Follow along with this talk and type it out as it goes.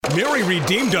Mary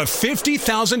redeemed a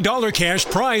 $50,000 cash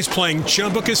prize playing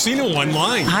Chumba Casino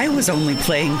online. I was only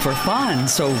playing for fun,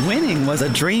 so winning was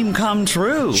a dream come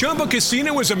true. Chumba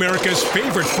Casino is America's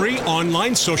favorite free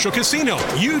online social casino.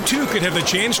 You too could have the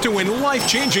chance to win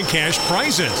life-changing cash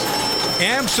prizes.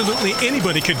 Absolutely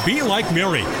anybody could be like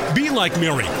Mary. Be like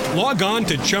Mary. Log on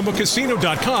to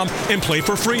ChumbaCasino.com and play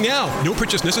for free now. No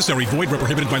purchase necessary. Void where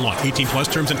prohibited by law. 18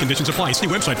 plus terms and conditions apply. See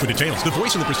website for details. The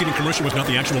voice in the preceding commercial was not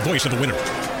the actual voice of the winner.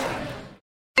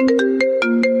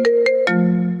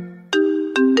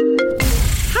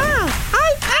 Hi,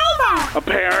 I'm Elmo.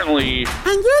 Apparently.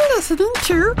 And you're listening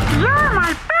to You're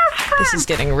My Best Friend. This is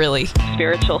getting really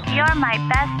spiritual. You're my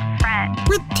best friend.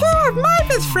 With two of my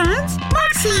best friends,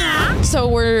 Moxia. So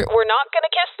we're not gonna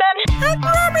kiss then? And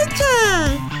Ruby J.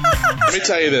 Let me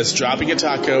tell you this, dropping a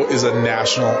taco is a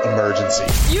national emergency.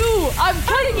 I'm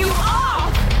cutting you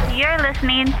off! You're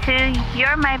listening to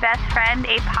You're My Best Friend,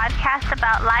 a podcast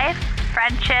about life,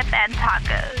 friendship, and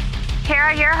tacos. Here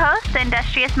are your hosts, the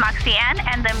industrious Moxie Ann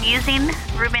and the amusing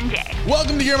Ruben J.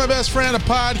 Welcome to You're My Best Friend, a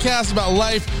podcast about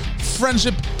life,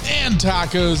 friendship, and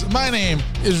tacos. My name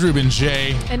is Ruben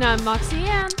J. And I'm Moxie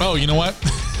Ann. Oh, you know what?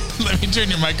 Let me turn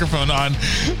your microphone on.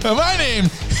 My name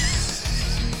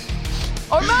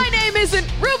isn't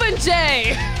Ruben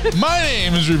J. My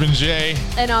name is Ruben J.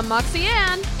 And I'm Moxie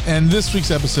Ann. And this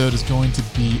week's episode is going to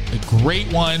be a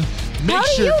great one. How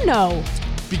do you know?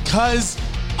 Because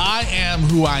I am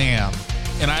who I am,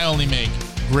 and I only make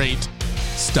great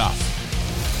stuff.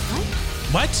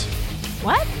 What?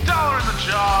 Dollar in the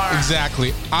jar.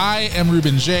 Exactly. I am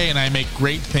Ruben J, and I make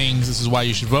great things. This is why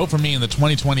you should vote for me in the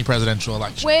 2020 presidential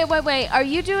election. Wait. Are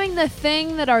you doing the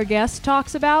thing that our guest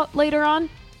talks about later on?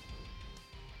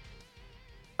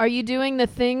 Are you doing the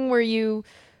thing where you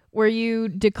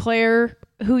declare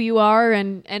who you are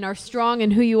and are strong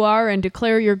in who you are and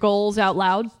declare your goals out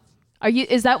loud?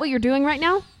 Is that what you're doing right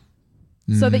now?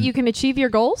 So that you can achieve your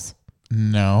goals?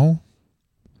 No.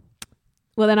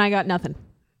 Well, then I got nothing.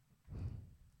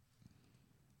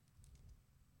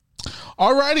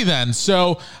 Alrighty then.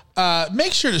 So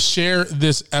make sure to share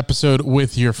this episode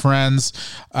with your friends.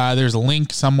 There's a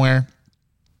link somewhere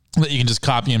that you can just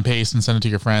copy and paste and send it to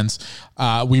your friends.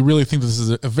 We really think this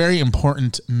is a very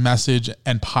important message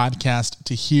and podcast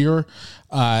to hear.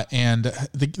 And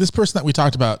this person that we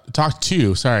talked about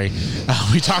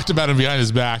him behind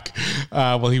his back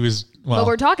while he was, but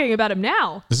we're talking about him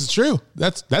now. This is true.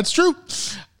 That's true.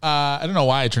 I don't know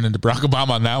why I turned into Barack Obama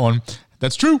on that one.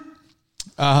 That's true.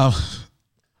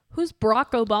 Who's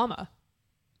Barack Obama?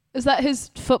 Is that his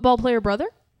football player brother?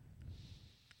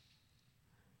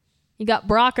 You got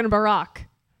Brock and Barack.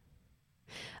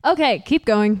 Okay, keep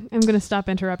going. I'm going to stop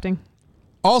interrupting.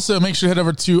 Also, make sure to head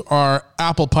over to our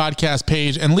Apple Podcast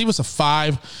page and leave us a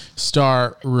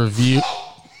 5-star review.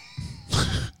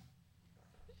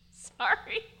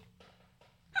 Sorry.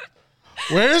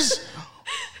 Where's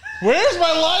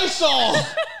my Lysol?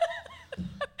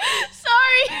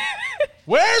 Sorry.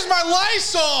 Where's my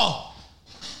Lysol?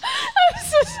 I'm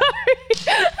so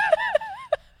sorry.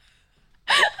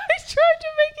 I tried to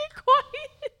make it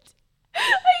quiet. I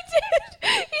did.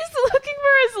 He's looking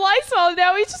for his Lysol.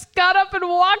 Now he just got up and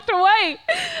walked away.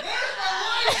 Where's my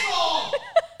Lysol?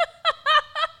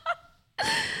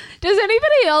 Does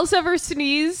anybody else ever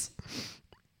sneeze?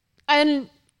 And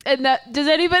does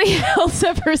anybody else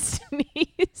ever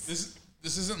sneeze?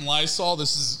 This isn't Lysol.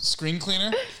 This is screen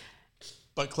cleaner,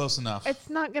 but close enough. It's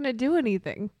not going to do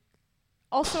anything.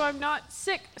 Also, I'm not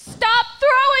sick. Stop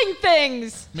throwing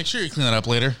things! Make sure you clean that up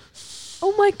later.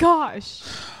 Oh my gosh.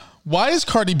 Why is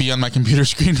Cardi B on my computer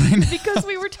screen right now? Because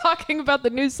we were talking about the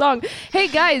new song. Hey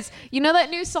guys, you know that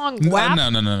new song, WAP?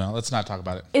 No. Let's not talk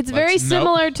about it. It's very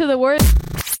similar to the word.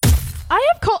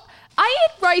 I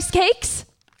eat rice cakes.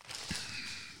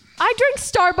 I drink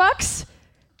Starbucks.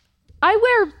 I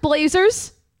wear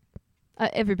blazers.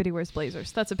 Everybody wears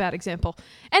blazers. That's a bad example.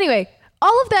 Anyway,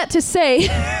 all of that to say,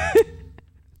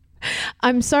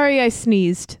 I'm sorry I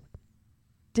sneezed.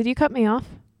 Did you cut me off?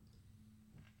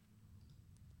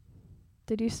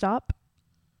 Did you stop?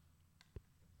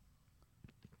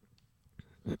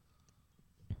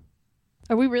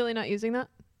 Are we really not using that?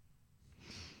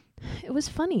 It was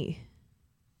funny.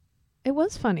 It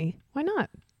was funny. Why not?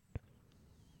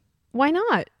 Why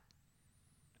not?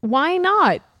 Why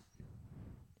not?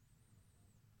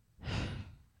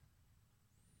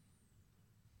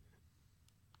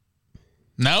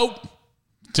 Nope.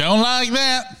 Don't like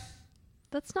that.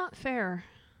 That's not fair.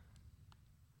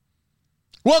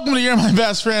 Welcome to You're My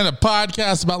Best Friend, a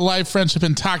podcast about life, friendship,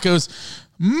 and tacos.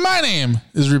 My name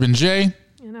is Ruben J.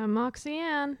 And I'm Moxie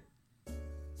Ann.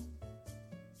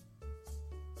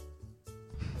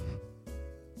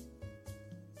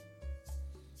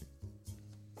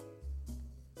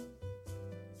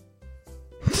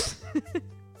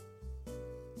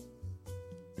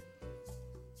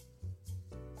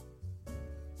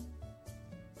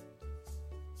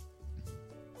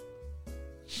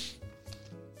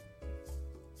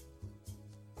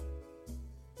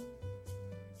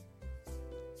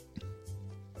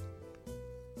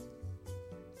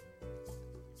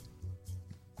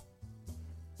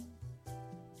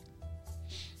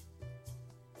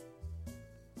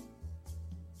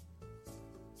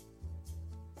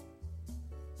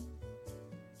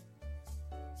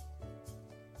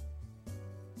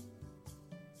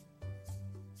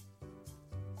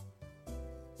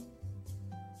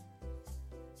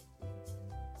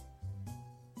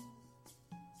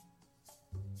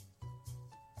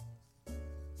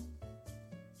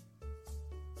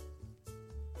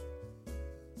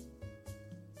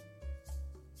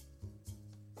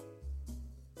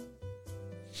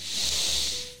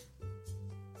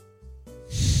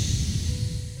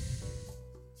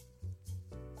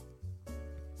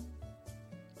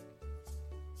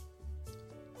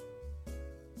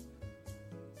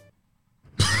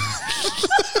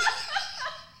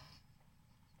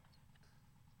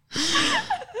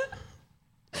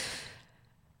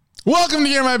 Welcome to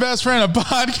You're My Best Friend, a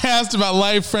podcast about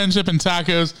life, friendship, and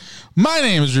tacos. My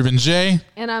name is Ruben J.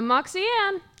 And I'm Moxie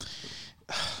Ann.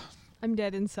 I'm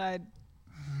dead inside.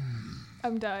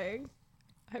 I'm dying.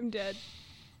 I'm dead.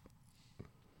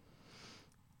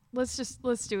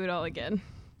 Let's do it all again.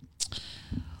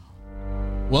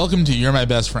 Welcome to You're My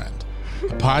Best Friend, a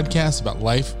podcast about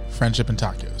life, friendship, and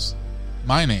tacos.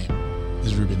 My name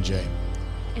is Ruben J.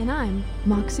 And I'm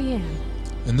Moxie Ann.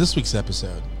 And this week's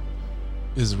episode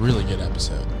is a really good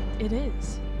episode. It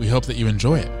is. We hope that you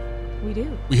enjoy it. We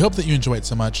do. We hope that you enjoy it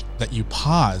so much that you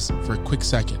pause for a quick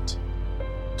second,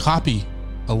 copy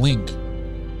a link,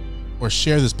 or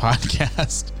share this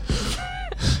podcast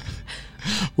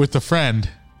with a friend.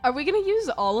 Are we going to use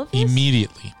all of this?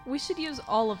 Immediately. We should use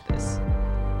all of this.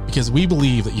 Because we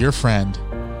believe that your friend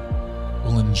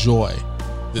will enjoy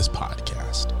this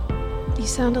podcast. You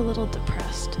sound a little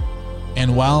depressed.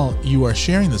 And while you are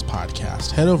sharing this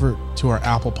podcast, head over to our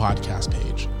Apple Podcast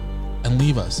page and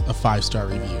leave us a 5-star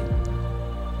review.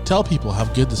 Tell people how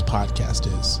good this podcast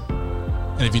is.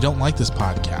 And if you don't like this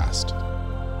podcast,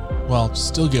 well,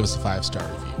 still give us a 5-star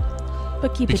review.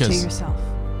 But keep it to yourself.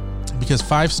 Because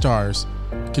 5 stars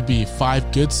could be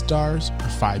 5 good stars or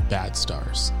 5 bad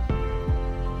stars.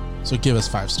 So give us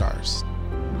 5 stars.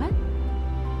 What?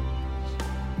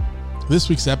 This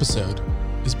week's episode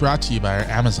is brought to you by our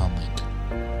Amazon link.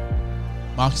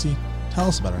 Moxie, tell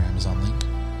us about our Amazon link.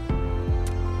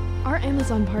 Our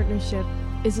Amazon partnership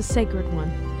is a sacred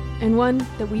one, and one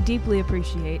that we deeply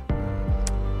appreciate.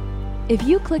 If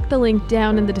you click the link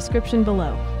down in the description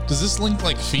below. Does this link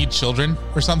feed children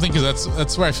or something? Because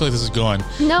that's where I feel like this is going.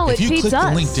 No, it feeds us. If you click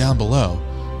the link down below,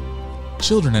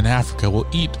 children in Africa will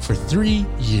eat for 3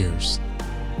 years.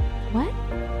 What?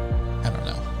 I don't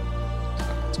know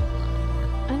what's going on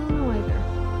anymore. I don't know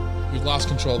either. We've lost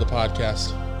control of the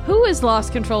podcast. Who has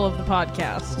lost control of the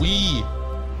podcast? We.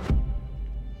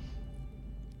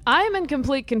 I am in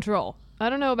complete control.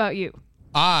 I don't know about you.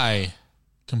 I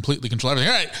completely control everything.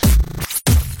 All right.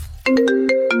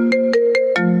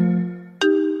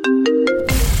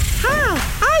 Hi,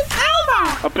 I'm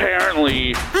Elmo.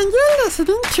 Apparently. And you're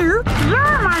listening to You're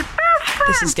My Best Friend.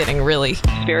 This is getting really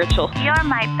spiritual. You're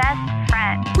my best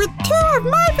friend. With 2 of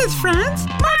my best friends,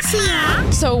 Moxie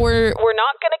Ann So we're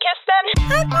not gonna kiss then?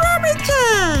 and Ruben J.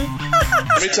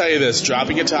 Let me tell you this.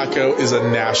 Dropping a taco is a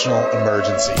national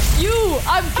emergency.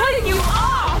 I'm cutting you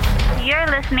off! You're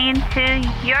listening to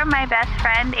You're My Best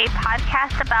Friend, a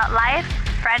podcast about life,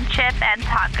 friendship, and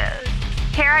tacos.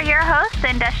 Here are your hosts, the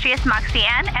industrious Moxie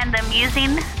Ann and the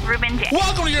amusing Ruben J.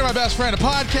 Welcome to You're My Best Friend, a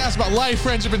podcast about life,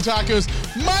 friendship, and tacos.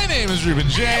 My name is Ruben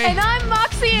J. And I'm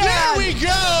Moxie Ann. There we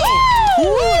go! Woo!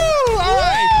 Woo! All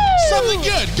right. Woo! Something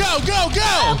good. Go.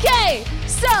 Okay,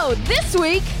 so this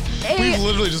week... We've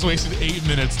literally just wasted 8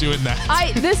 minutes doing that.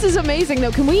 This is amazing,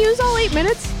 though. Can we use all 8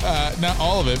 minutes? Not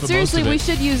all of it, but Seriously, most of it. we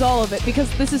should use all of it because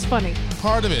this is funny.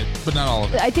 Part of it, but not all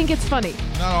of it. I think it's funny.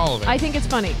 Not all of it. I think it's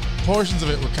funny. Portions of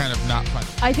it were kind of not funny.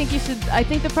 I think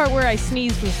the part where I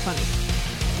sneezed was funny.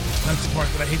 That's the part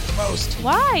that I hate the most.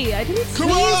 Why? I didn't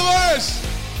sneeze. Coronavirus!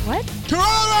 What?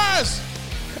 Coronavirus!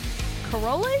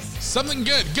 Corollas? Something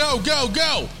good. Go.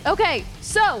 Okay,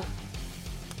 so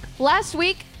last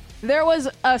week there was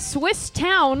a Swiss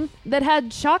town that had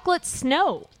chocolate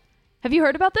snow. Have you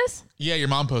heard about this? Yeah, your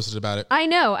mom posted about it. I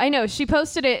know. She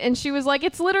posted it and she was like,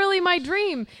 it's literally my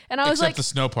dream. And I was Except like, the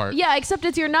snow part. Yeah, except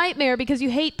it's your nightmare because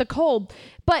you hate the cold.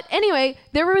 But anyway,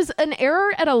 there was an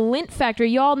error at a Lindt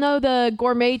factory. You all know the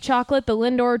gourmet chocolate, the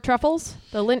Lindor truffles,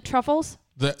 the Lindt truffles?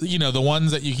 The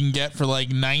ones that you can get for like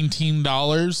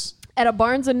 $19 at a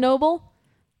Barnes & Noble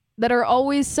that are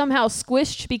always somehow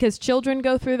squished because children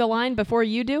go through the line before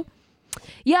you do.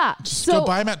 Yeah. Just go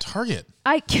buy them at Target.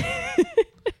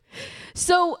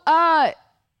 So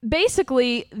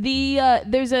basically,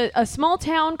 there's a small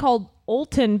town called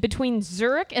Olten between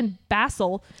Zurich and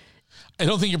Basel. I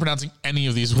don't think you're pronouncing any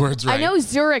of these words right. I know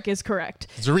Zurich is correct.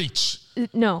 Zurich.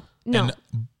 No. And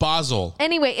Basel.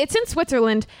 Anyway, it's in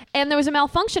Switzerland, and there was a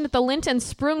malfunction at the Lindt and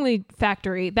Sprüngli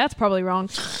factory. That's probably wrong.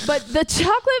 But the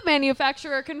chocolate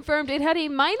manufacturer confirmed it had a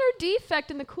minor defect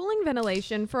in the cooling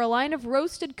ventilation for a line of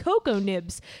roasted cocoa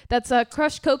nibs. That's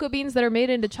crushed cocoa beans that are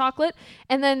made into chocolate.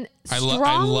 And then I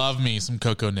love me some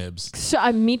cocoa nibs.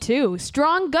 Me too.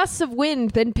 Strong gusts of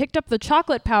wind then picked up the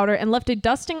chocolate powder and left a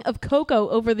dusting of cocoa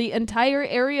over the entire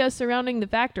area surrounding the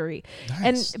factory.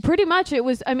 Nice. And pretty much it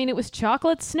was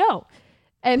chocolate snow.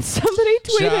 And somebody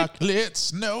tweeted... Chocolate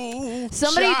snow.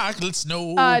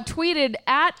 Tweeted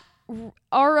at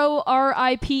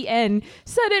RORIPN,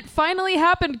 said it finally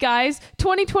happened, guys.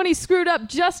 2020 screwed up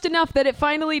just enough that it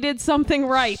finally did something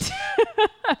right.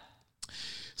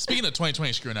 Speaking of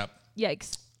 2020 screwing up.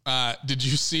 Yikes. Did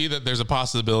you see that there's a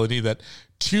possibility that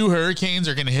 2 hurricanes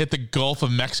are going to hit the Gulf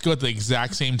of Mexico at the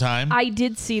exact same time? I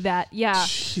did see that. Yeah.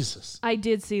 Jesus. I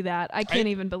did see that. I can't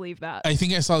even believe that. I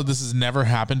think I saw that this has never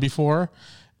happened before.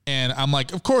 And I'm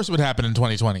like, of course it would happen in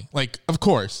 2020. Like, of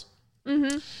course.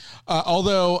 Mm-hmm.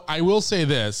 Although I will say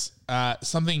this,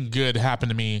 something good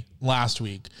happened to me last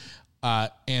week.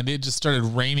 And it just started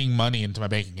raining money into my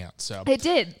bank account. So it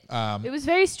did. It was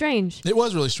very strange. It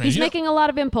was really strange. He's making a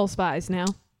lot of impulse buys now.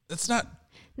 That's not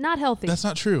healthy. That's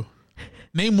not true.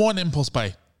 Name one impulse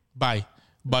buy. Boy.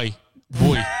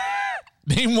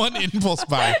 Name one impulse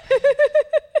buy.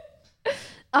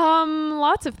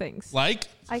 Lots of things. Like?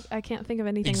 I can't think of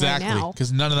anything exactly, right now.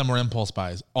 Because none of them were impulse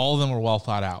buys. All of them were well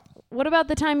thought out. What about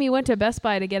the time you went to Best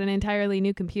Buy to get an entirely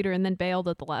new computer and then bailed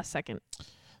at the last second?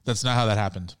 That's not how that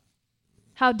happened.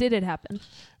 How did it happen?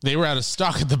 They were out of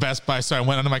stock at the Best Buy, so I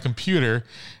went onto my computer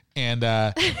and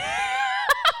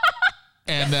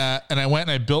and I went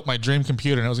and I built my dream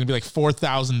computer, and it was going to be like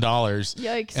 $4,000.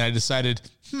 Yikes. And I decided,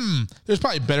 there's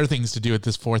probably better things to do with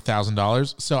this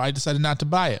 $4,000, so I decided not to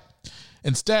buy it.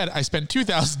 Instead, I spent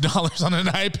 $2,000 on an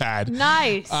iPad.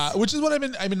 Nice. Which is what I've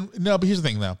been. No, but here's the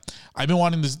thing, though. I've been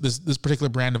wanting this particular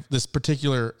brand of this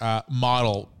particular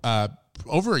model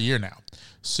over a year now.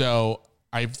 So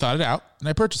I've thought it out and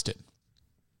I purchased it.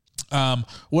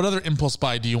 What other impulse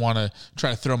buy do you want to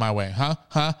try to throw my way?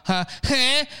 I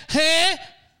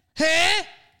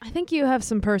think you have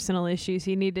some personal issues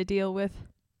you need to deal with.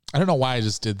 I don't know why I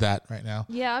just did that right now.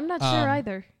 Yeah, I'm not sure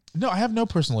either. No, I have no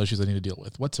personal issues I need to deal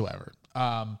with whatsoever.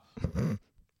 I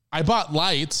bought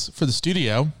lights for the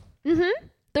studio. Mm-hmm.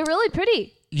 They're really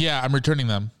pretty. Yeah, I'm returning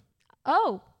them.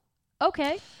 Oh,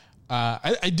 okay.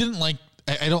 I didn't like.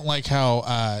 I don't like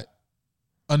how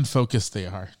unfocused they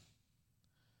are,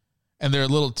 and they're a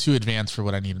little too advanced for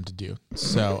what I need them to do.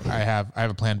 So I have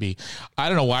a plan B. I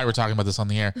don't know why we're talking about this on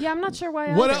the air. Yeah, I'm not sure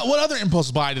why. What other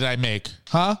impulse buy did I make?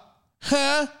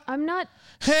 I'm not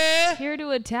here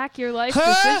to attack your life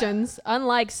decisions,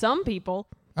 unlike some people.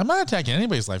 I'm not attacking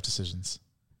anybody's life decisions.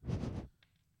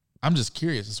 I'm just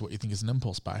curious as to what you think is an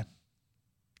impulse buy.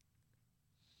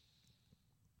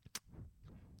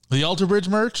 The Alter Bridge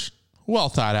merch, well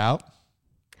thought out.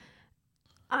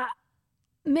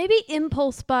 Maybe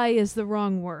impulse buy is the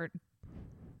wrong word.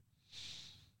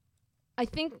 I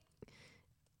think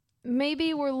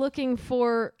maybe we're looking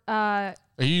for... Are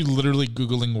you literally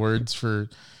Googling words for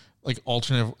like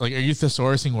alternative... Like, are you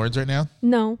thesaurusing words right now?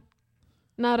 No,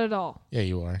 not at all. Yeah,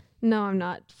 you are. No, I'm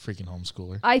not. Freaking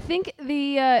homeschooler. I think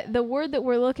the word that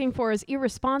we're looking for is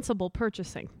irresponsible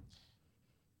purchasing.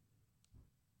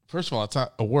 First of all, it's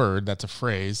not a word. That's a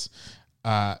phrase.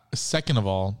 Second of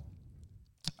all,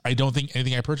 I don't think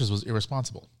anything I purchased was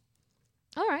irresponsible.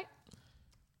 All right.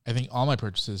 I think all my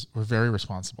purchases were very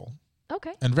responsible.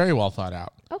 Okay. And very well thought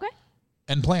out. Okay.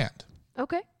 And planned.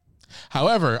 Okay.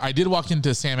 However, I did walk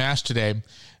into Sam Ash today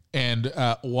and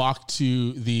walk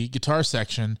to the guitar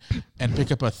section and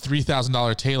pick up a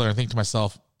 $3,000 Taylor and think to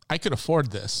myself, I could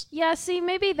afford this. Yeah, see,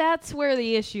 maybe that's where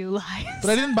the issue lies.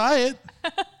 But I didn't buy it.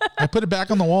 I put it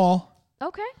back on the wall.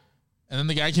 Okay. And then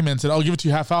the guy came in and said, I'll give it to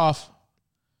you half off.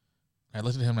 I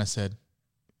looked at him and I said,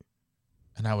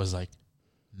 and I was like,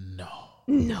 no.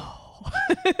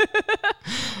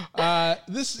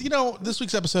 This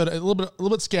week's episode a little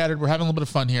bit scattered. We're having a little bit of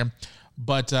fun here,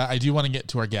 but I do want to get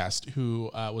to our guest, who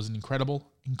was an incredible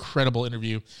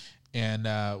interview, and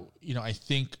I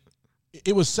think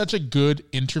it was such a good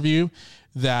interview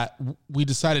that we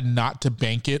decided not to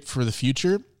bank it for the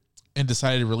future and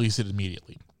decided to release it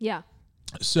immediately. Yeah.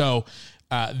 So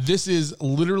this is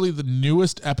literally the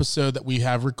newest episode that we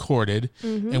have recorded,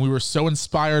 and we were so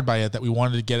inspired by it that we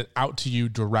wanted to get it out to you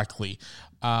directly.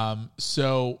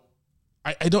 So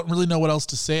I don't really know what else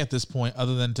to say at this point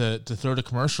other than to throw to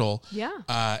commercial. Yeah.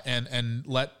 And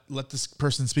let this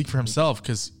person speak for himself,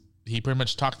 because he pretty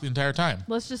much talked the entire time.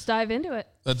 Let's just dive into it.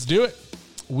 Let's do it.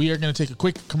 We are going to take a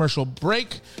quick commercial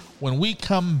break. When we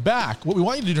come back, what we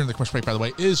want you to do during the commercial break, by the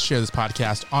way, is share this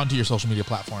podcast onto your social media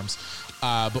platforms.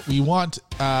 But we want,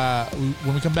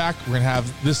 when we come back, we're going to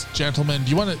have this gentleman.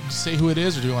 Do you want to say who it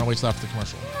is, or do you want to wait till after the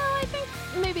commercial? No, I think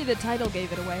maybe the title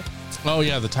gave it away. Oh,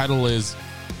 yeah. The title is...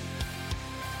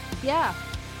 Yeah.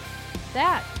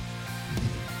 That.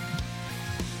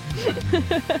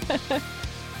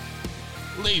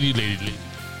 Lady.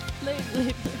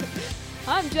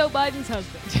 I'm Joe Biden's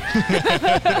husband.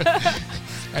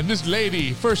 And this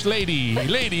lady, first lady. By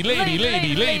the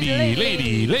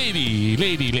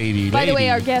way,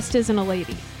 our guest isn't a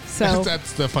lady. So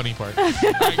That's the funny part. All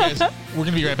right, guys, we're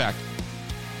going to be right back.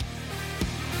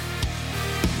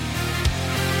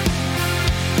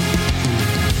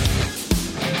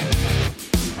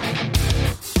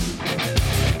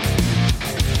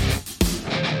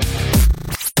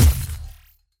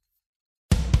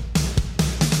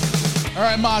 All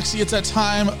right, Moxie, it's that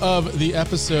time of the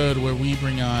episode where we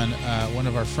bring on one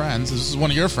of our friends. This is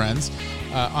one of your friends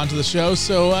onto the show.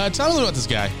 So tell me a little about this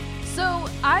guy. So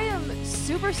I am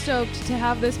super stoked to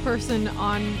have this person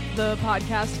on the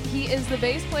podcast. He is the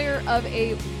bass player of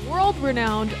a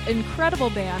world-renowned,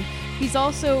 incredible band. He's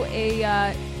also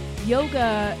a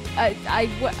yoga.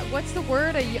 What's the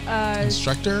word?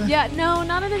 Instructor? Yeah, no,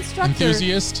 not an instructor.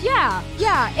 Enthusiast? Yeah,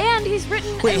 and he's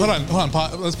written. Wait, hold on.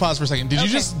 Let's pause for a second. Did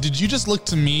you just look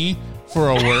to me for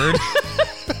a word?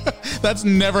 That's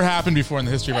never happened before in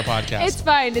the history of our podcast. It's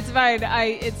fine.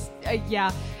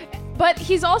 Yeah. But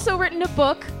he's also written a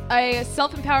book, a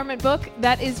self-empowerment book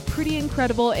that is pretty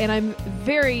incredible, and I'm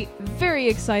very, very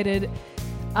excited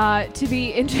to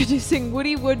be introducing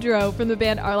Woody Woodrow from the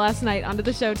band Our Last Night onto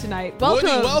the show tonight. Welcome.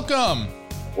 Woody, welcome.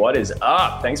 What is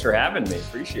up? Thanks for having me.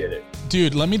 Appreciate it.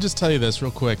 Dude, let me just tell you this real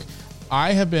quick.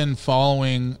 I have been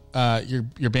following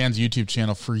your band's YouTube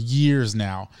channel for years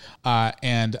now,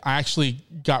 and I actually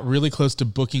got really close to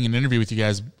booking an interview with you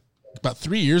guys about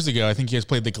 3 years ago. I think you guys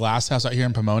played the Glass House out here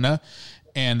in Pomona,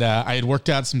 and I had worked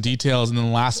out some details, and then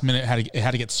the last minute it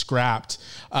had to get scrapped.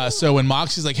 So when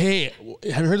Moxie's like, "Hey,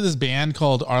 have you heard of this band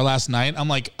called Our Last Night?" I'm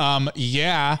like,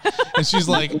 yeah. And she's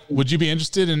like, "Would you be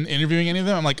interested in interviewing any of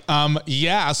them?" I'm like,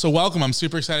 yeah. So welcome. I'm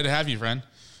super excited to have you, friend.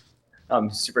 I'm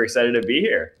super excited to be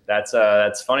here. That's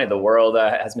funny. The world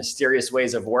has mysterious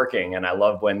ways of working, and I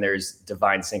love when there's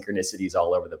divine synchronicities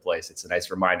all over the place. It's a nice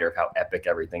reminder of how epic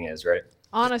everything is, right?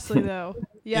 Honestly, though,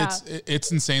 yeah,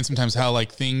 it's insane sometimes how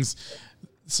like things.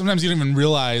 Sometimes you don't even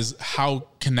realize how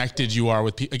connected you are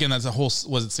with people. Again, that's a whole,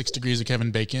 was it 6 degrees of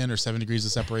Kevin Bacon or 7 degrees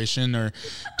of separation or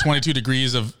 22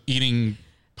 degrees of eating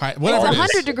pie, whatever it is.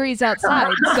 100 degrees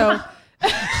outside. So,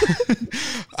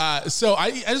 so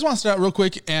I just want to start out real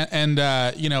quick. And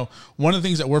one of the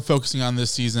things that we're focusing on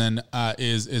this season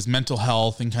is mental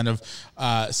health and kind of,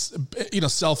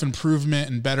 self-improvement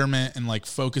and betterment, and like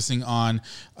focusing on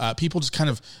people just kind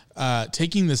of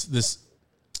taking this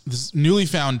newly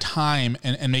found time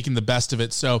and making the best of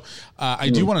it. So I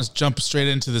do want to jump straight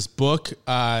into this book.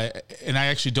 And I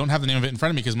actually don't have the name of it in front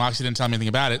of me because Moxie didn't tell me anything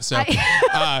about it. So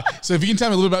so if you can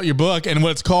tell me a little bit about your book and what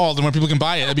it's called and where people can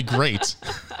buy it, that'd be great.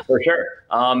 For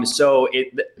sure. So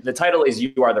the title is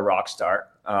You Are the Rock Star.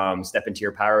 Step into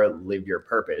your power, live your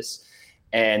purpose.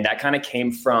 And that kind of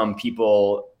came from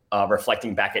people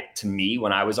reflecting back to me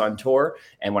when I was on tour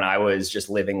and when I was just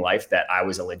living life, that I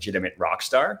was a legitimate rock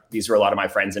star. These were a lot of my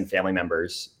friends and family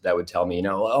members that would tell me,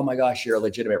 oh my gosh, you're a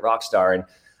legitimate rock star. And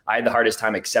I had the hardest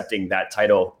time accepting that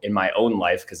title in my own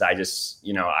life because I just,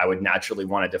 I would naturally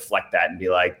want to deflect that and be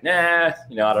like, nah, I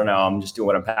don't know. I'm just doing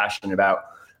what I'm passionate about.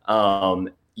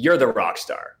 You're the rock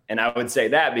star. And I would say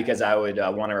that because I would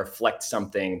want to reflect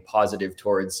something positive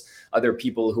towards other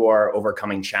people who are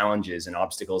overcoming challenges and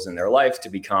obstacles in their life to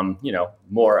become,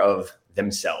 more of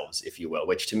themselves, if you will,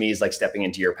 which to me is like stepping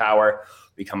into your power,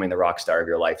 becoming the rock star of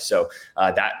your life. So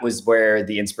that was where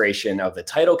the inspiration of the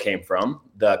title came from.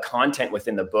 The content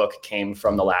within the book came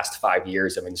from the last 5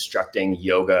 years of instructing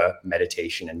yoga,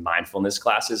 meditation, and mindfulness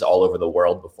classes all over the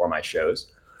world before my shows,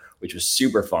 which was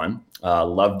super fun.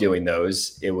 Loved doing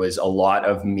those. It was a lot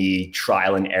of me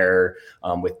trial and error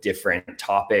with different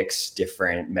topics,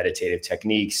 different meditative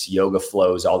techniques, yoga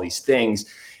flows, all these things,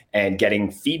 and getting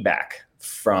feedback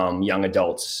from young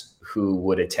adults who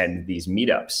would attend these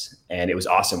meetups. And it was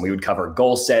awesome. We would cover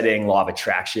goal setting, law of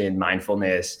attraction,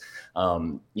 mindfulness,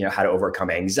 how to overcome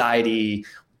anxiety,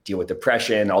 deal with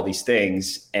depression, all these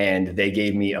things. And they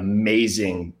gave me an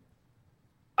amazing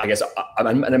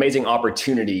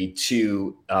opportunity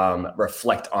to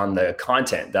reflect on the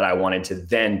content that I wanted to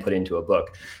then put into a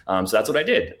book. So that's what I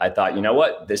did. I thought, you know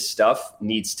what, this stuff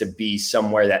needs to be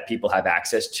somewhere that people have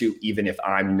access to, even if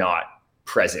I'm not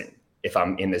present. If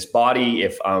I'm in this body,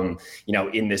 if I'm,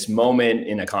 in this moment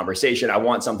in a conversation, I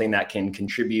want something that can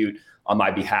contribute on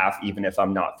my behalf, even if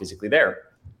I'm not physically there.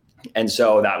 And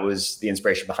so that was the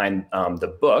inspiration behind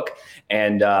the book.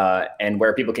 And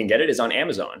where people can get it is on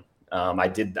Amazon.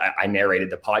 I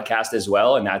narrated the podcast as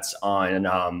well, and that's on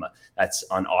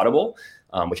Audible,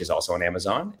 which is also on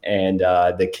Amazon, and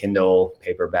the Kindle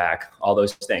paperback, all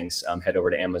those things. Head over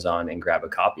to Amazon and grab a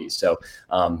copy. So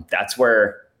that's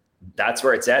where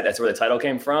it's at. That's where the title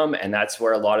came from, and that's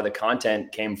where a lot of the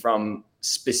content came from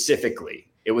specifically.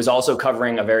 It was also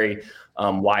covering a very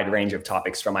wide range of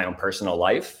topics from my own personal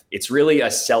life. It's really a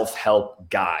self-help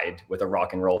guide with a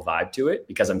rock and roll vibe to it,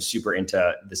 because I'm super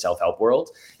into the self-help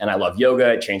world and I love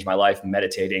yoga. It changed my life.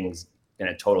 Meditating's been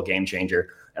a total game changer.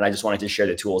 And I just wanted to share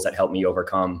the tools that helped me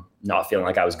overcome not feeling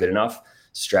like I was good enough,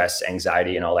 stress,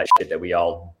 anxiety, and all that shit that we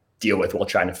all deal with while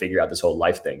trying to figure out this whole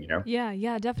life thing,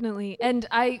 Yeah, definitely. And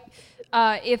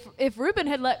if Ruben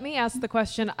had let me ask the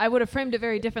question, I would have framed it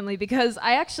very differently, because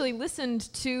I actually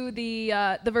listened to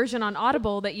the version on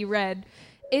Audible that you read.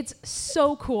 It's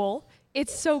so cool.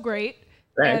 It's so great.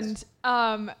 Thanks.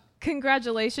 And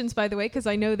congratulations, by the way, because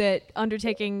I know that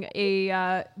undertaking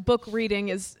a book reading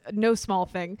is no small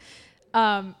thing.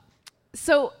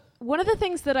 So one of the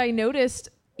things that I noticed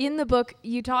in the book,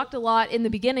 you talked a lot in the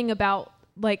beginning about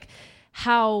like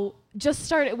how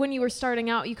when you were starting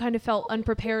out, you kind of felt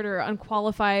unprepared or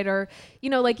unqualified, or,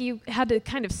 like you had to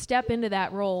kind of step into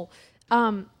that role.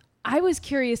 I was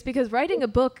curious, because writing a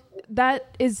book,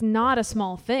 that is not a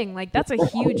small thing. Like, that's a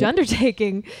huge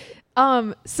undertaking.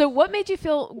 So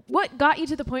what got you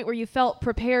to the point where you felt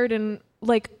prepared and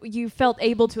like you felt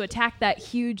able to attack that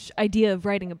huge idea of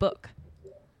writing a book?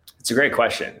 It's a great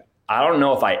question. I don't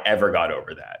know if I ever got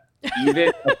over that.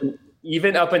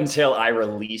 Even up until I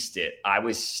released it, I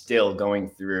was still going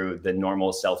through the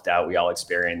normal self-doubt we all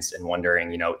experience and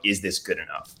wondering, is this good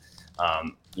enough?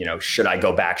 Should I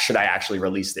go back? Should I actually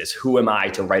release this? Who am I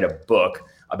to write a book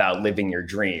about living your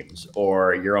dreams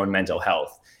or your own mental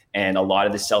health? And a lot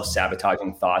of the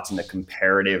self-sabotaging thoughts and the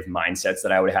comparative mindsets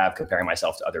that I would have, comparing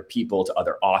myself to other people, to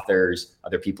other authors,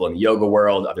 other people in the yoga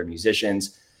world, other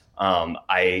musicians,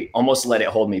 I almost let it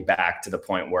hold me back to the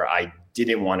point where I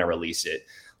didn't want to release it.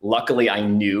 Luckily, I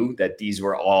knew that these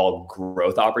were all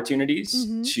growth opportunities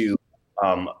to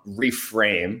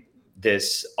reframe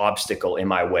this obstacle in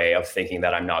my way of thinking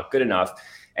that I'm not good enough,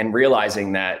 and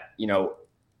realizing that,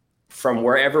 from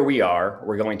wherever we are,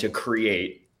 we're going to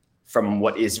create from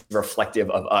what is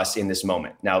reflective of us in this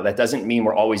moment. Now, that doesn't mean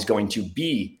we're always going to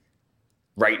be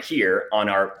right here on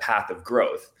our path of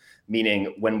growth,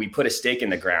 meaning when we put a stake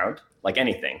in the ground, like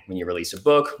anything, when you release a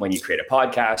book, when you create a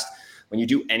podcast, when you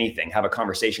do anything, have a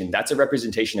conversation, that's a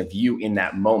representation of you in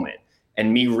that moment.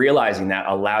 And me realizing that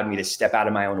allowed me to step out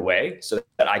of my own way so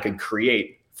that I could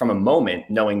create from a moment,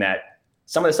 knowing that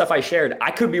some of the stuff I shared,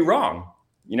 I could be wrong.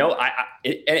 And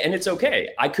it's okay.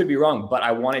 I could be wrong, but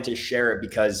I wanted to share it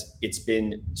because it's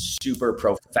been super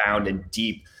profound and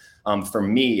deep for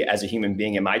me as a human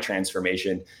being in my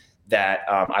transformation, that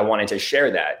I wanted to share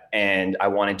that. And I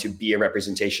wanted to be a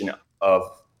representation of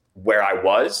where I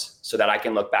was, so that I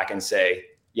can look back and say,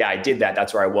 yeah, I did that.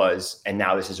 That's where I was. And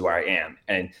now this is where I am.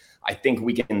 And I think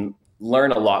we can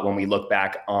learn a lot when we look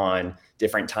back on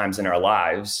different times in our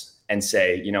lives and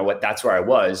say, you know what, that's where I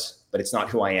was, but it's not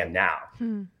who I am now.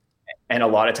 And a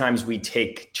lot of times we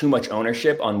take too much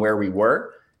ownership on where we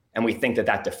were, and we think that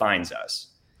that defines us.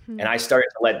 And I started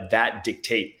to let that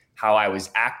dictate how I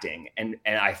was acting. And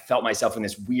I felt myself in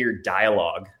this weird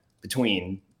dialogue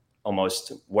between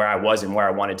almost where I was and where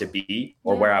I wanted to be,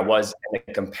 or where I was in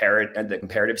the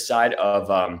comparative side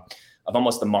of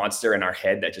almost the monster in our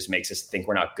head that just makes us think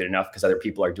we're not good enough because other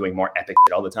people are doing more epic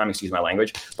shit all the time, excuse my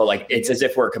language. But like, it's as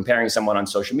if we're comparing someone on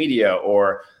social media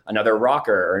or another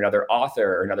rocker or another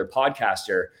author or another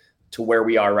podcaster to where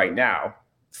we are right now,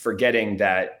 forgetting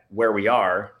that where we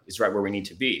are is right where we need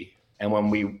to be. And when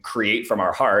we create from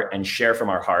our heart and share from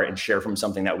our heart and share from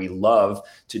something that we love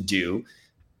to do,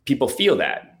 people feel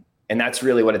that. And that's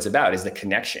really what it's about, is the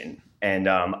connection and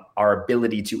our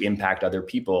ability to impact other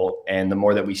people. And the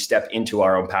more that we step into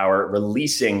our own power,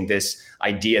 releasing this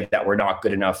idea that we're not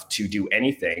good enough to do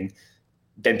anything,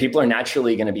 then people are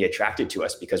naturally going to be attracted to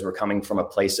us, because we're coming from a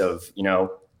place of,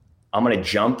 I'm going to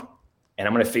jump and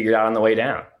I'm going to figure it out on the way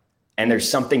down. And there's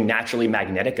something naturally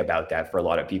magnetic about that for a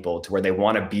lot of people, to where they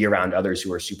want to be around others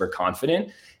who are super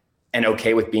confident and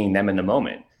okay with being them in the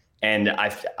moment. And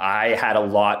I had a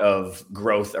lot of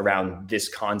growth around this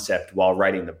concept while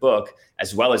writing the book,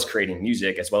 as well as creating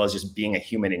music, as well as just being a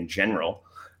human in general.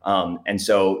 And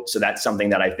so that's something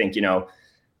that I think,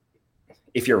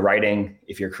 if you're writing,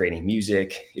 if you're creating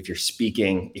music, if you're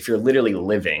speaking, if you're literally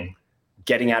living,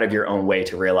 getting out of your own way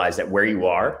to realize that where you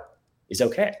are is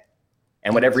okay.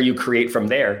 And whatever you create from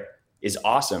there is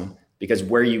awesome, because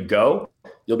where you go,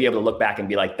 you'll be able to look back and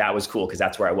be like, that was cool, because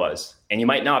that's where I was. And you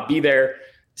might not be there.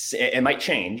 It might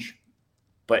change,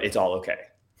 but it's all okay.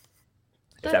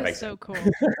 That is so cool.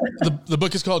 The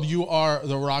book is called You Are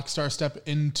the Rockstar. Step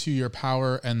into your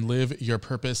power and live your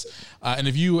purpose. And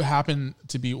if you happen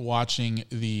to be watching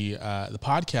the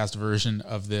podcast version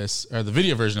of this, or the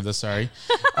video version of this, sorry.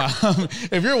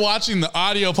 If you're watching the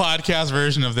audio podcast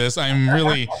version of this, I'm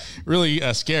really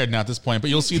scared now at this point. But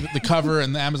you'll see the cover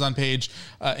and the Amazon page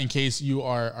in case you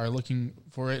are looking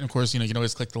for it. And of course, you can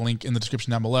always click the link in the description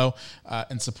down below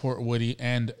and support Woody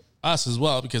and us as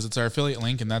well, because it's our affiliate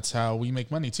link, and that's how we make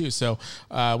money too. So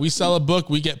we sell a book,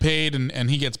 we get paid,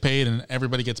 and he gets paid, and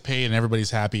everybody gets paid, and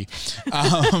everybody's happy.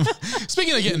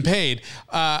 Speaking of getting paid,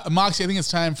 Moxie, I think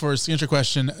it's time for signature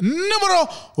question numero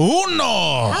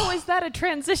uno. How is that a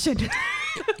transition?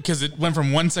 Because it went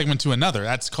from one segment to another.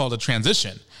 That's called a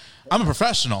transition. I'm a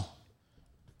professional.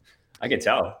 I can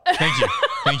tell. Thank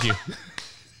you.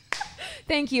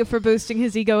 Thank you for boosting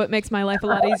his ego. It makes my life a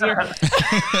lot easier.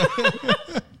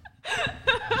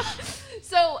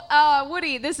 So,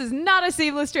 Woody, this is not a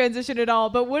seamless transition at all,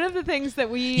 but one of the things that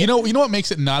we... You know what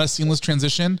makes it not a seamless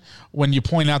transition? When you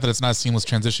point out that it's not a seamless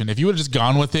transition. If you would have just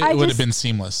gone with it, it would have been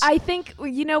seamless. I think,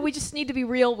 we just need to be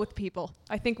real with people.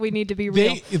 I think we need to be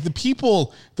real.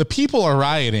 The people are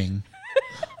rioting.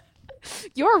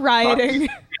 You're rioting.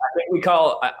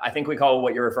 I think we call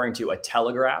what you're referring to a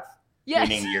telegraph. Yes.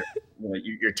 Meaning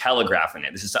you're telegraphing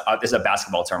it. This is a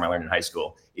basketball term I learned in high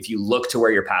school. If you look to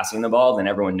where you're passing the ball, then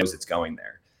everyone knows it's going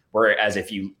there. Whereas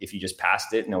if you just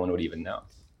passed it, no one would even know.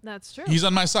 That's true. He's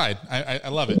on my side. I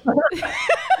love it.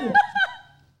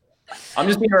 I'm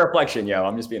just being a reflection, yo.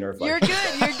 I'm just being a reflection.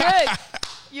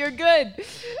 You're good.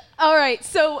 All right.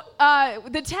 So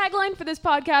the tagline for this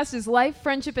podcast is Life,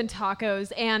 Friendship, and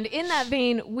Tacos. And in that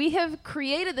vein, we have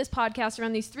created this podcast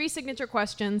around these 3 signature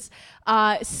questions,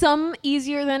 some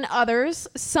easier than others,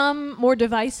 some more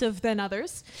divisive than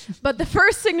others. But the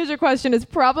first signature question is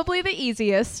probably the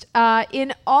easiest.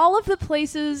 In all of the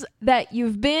places that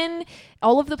you've been,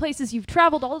 all of the places you've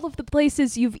traveled, all of the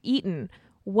places you've eaten,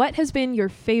 what has been your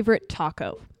favorite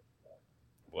taco?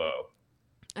 Whoa.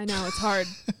 I know, it's hard.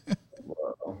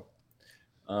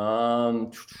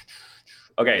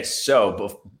 Okay,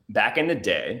 so back in the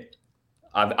day,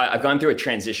 I've gone through a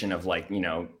transition of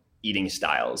eating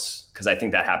styles, because I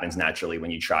think that happens naturally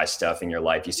when you try stuff in your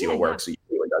life. You see what works, so you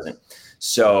see what doesn't.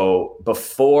 So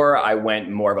before I went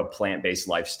more of a plant-based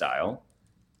lifestyle,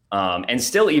 and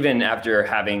still even after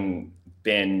having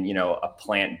been a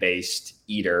plant-based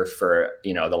eater for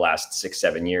the last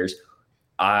 6-7 years,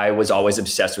 I was always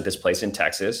obsessed with this place in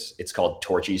Texas. It's called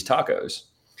Torchy's Tacos.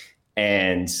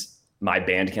 And my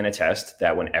band can attest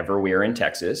that whenever we're in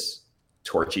Texas,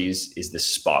 Torchy's is the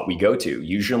spot we go to,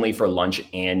 usually for lunch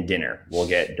and dinner. We'll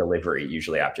get delivery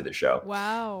usually after the show.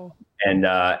 Wow.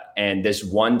 And this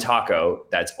one taco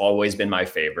that's always been my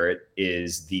favorite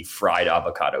is the fried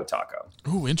avocado taco.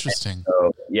 Ooh, interesting.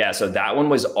 So that one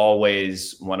was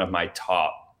always one of my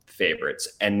top favorites.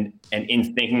 And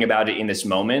in thinking about it in this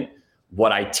moment,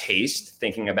 what I taste,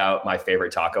 thinking about my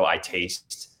favorite taco, I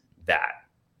taste that.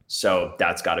 So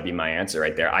that's got to be my answer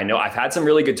right there. I know I've had some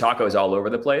really good tacos all over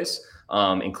the place,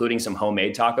 including some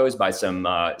homemade tacos by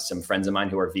some friends of mine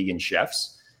who are vegan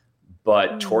chefs.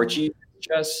 But Torchy,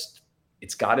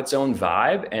 it's got its own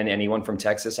vibe, and anyone from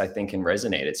Texas, I think, can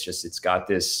resonate. It's got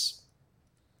this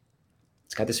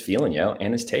feeling,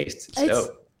 and this taste. It's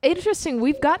dope. Interesting.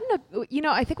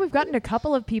 I think we've gotten a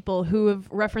couple of people who have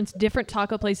referenced different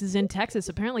taco places in Texas.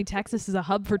 Apparently, Texas is a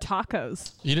hub for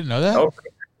tacos. You didn't know that? Oh,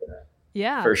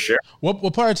 yeah, for sure.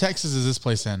 What part of Texas is this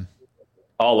place in?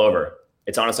 All over.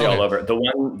 It's honestly all over.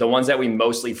 The ones that we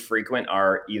mostly frequent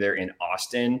are either in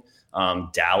Austin,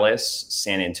 Dallas,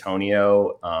 San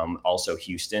Antonio, also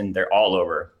Houston. They're all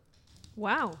over.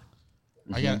 Wow.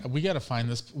 We got to find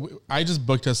this. I just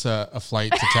booked us a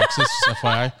flight to Texas,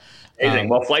 FYI. Amazing.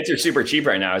 Well, flights are super cheap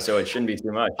right now, so it shouldn't be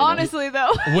too much. Honestly,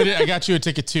 though. I got you a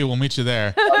ticket too. We'll meet you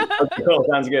there. Cool.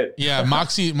 Sounds good. Yeah,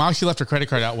 Moxie left her credit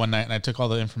card out one night, and I took all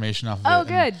the information off of it. Oh,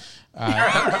 good.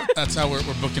 That's how we're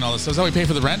booking all this. That's how we pay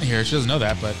for the rent here. She doesn't know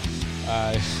that, but.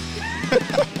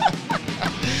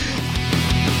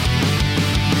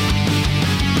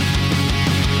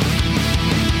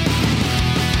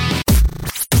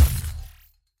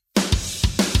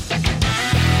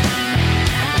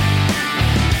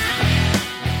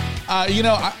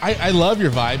 I love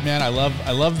your vibe, man. I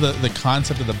love the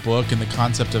concept of the book and the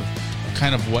concept of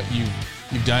kind of what you've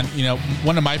done. You know,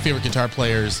 one of my favorite guitar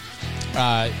players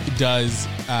does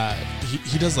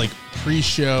like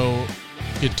pre-show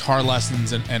guitar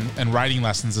lessons and writing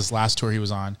lessons this last tour he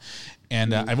was on.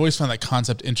 And I've always found that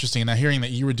concept interesting. And now hearing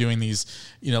that you were doing these,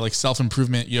 like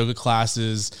self-improvement yoga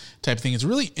classes type thing, it's a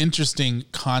really interesting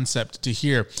concept to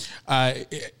hear.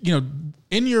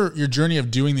 In your journey of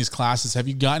doing these classes, have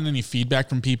you gotten any feedback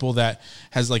from people that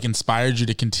has like inspired you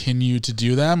to continue to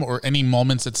do them, or any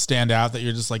moments that stand out that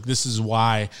you're just like, this is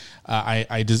why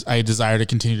I desire to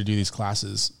continue to do these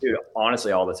classes? Dude,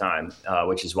 honestly, all the time,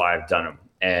 which is why I've done them.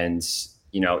 And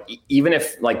even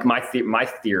if like my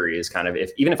theory is kind of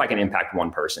even if I can impact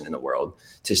one person in the world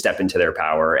to step into their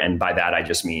power, and by that I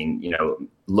just mean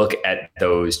look at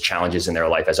those challenges in their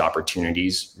life as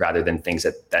opportunities rather than things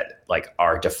that like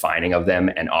are defining of them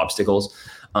and obstacles,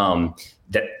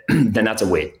 then that's a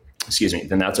win.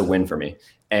 Then that's a win for me.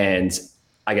 And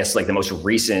I guess like the most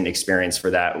recent experience for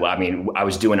that, I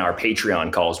was doing our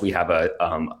Patreon calls. We have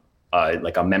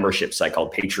a membership site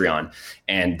called Patreon,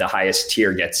 and the highest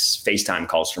tier gets FaceTime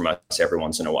calls from us every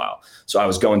once in a while. So I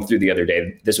was going through the other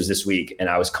day, this was this week, and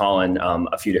I was calling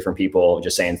a few different people,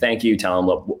 just saying thank you, telling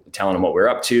them what we're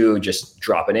up to, just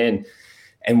dropping in.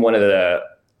 And one of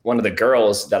the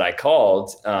girls that I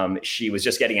called, she was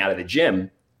just getting out of the gym,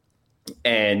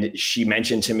 and she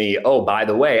mentioned to me, oh, by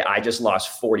the way, I just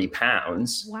lost 40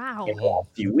 pounds in a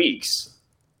few weeks.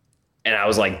 And I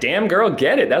was like, damn girl,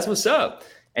 get it. That's what's up.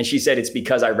 And she said, it's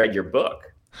because I read your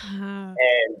book.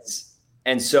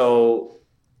 And so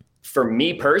for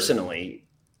me personally,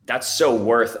 that's so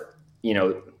worth,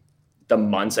 the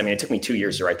months. I mean, it took me 2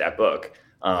 years to write that book.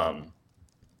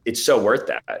 It's so worth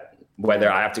that,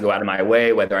 whether I have to go out of my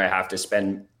way, whether I have to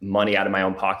spend money out of my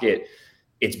own pocket.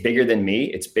 It's bigger than me.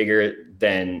 It's bigger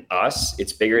than us.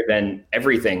 It's bigger than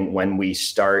everything when we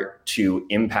start to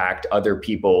impact other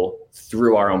people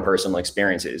through our own personal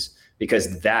experiences.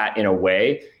 Because that, in a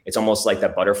way, it's almost like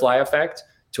that butterfly effect,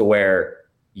 to where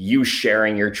you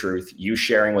sharing your truth, you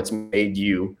sharing what's made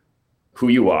you who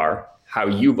you are, how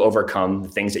you've overcome the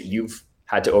things that you've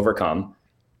had to overcome,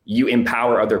 you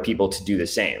empower other people to do the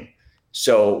same.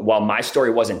 So while my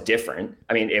story wasn't different,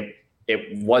 I mean,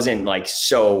 it wasn't like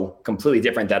so completely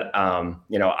different that,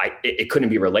 it couldn't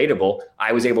be relatable.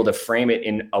 I was able to frame it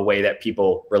in a way that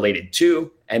people related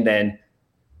to, and then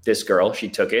this girl, she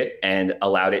took it and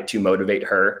allowed it to motivate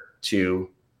her to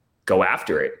go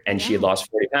after it. And she had lost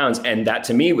 40 pounds. And that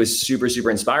to me was super, super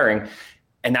inspiring.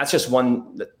 And that's just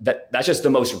that's just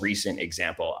the most recent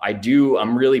example.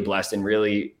 I'm really blessed, and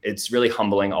it's really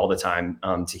humbling all the time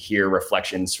to hear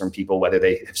reflections from people, whether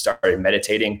they have started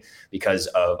meditating because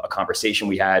of a conversation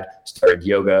we had, started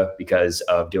yoga because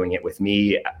of doing it with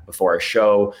me before a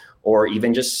show, or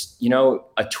even just,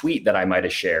 a tweet that I might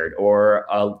have shared, or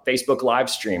a Facebook live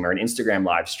stream or an Instagram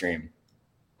live stream.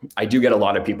 I do get a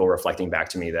lot of people reflecting back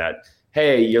to me that,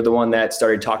 hey, you're the one that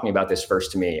started talking about this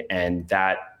first to me. And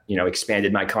that,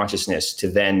 expanded my consciousness to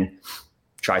then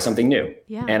try something new.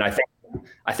 Yeah. And I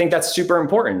think that's super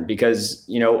important, because,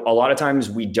 a lot of times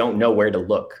we don't know where to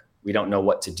look. We don't know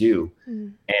what to do.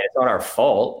 And it's not our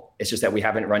fault. It's just that we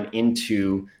haven't run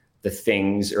into the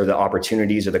things or the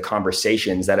opportunities or the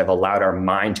conversations that have allowed our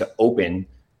mind to open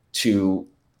to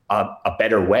a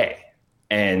better way.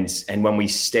 And when we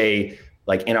stay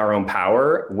like in our own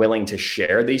power, willing to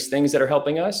share these things that are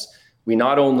helping us, we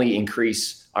not only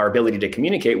increase our ability to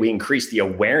communicate, we increase the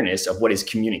awareness of what is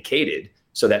communicated,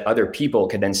 so that other people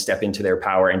can then step into their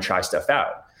power and try stuff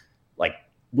out. Like,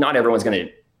 not everyone's going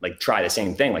to like try the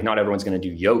same thing. Like, not everyone's going to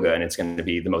do yoga and it's going to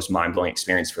be the most mind-blowing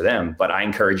experience for them. But I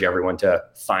encourage everyone to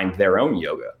find their own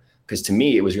yoga, because to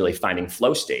me, it was really finding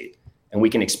flow state. And we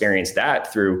can experience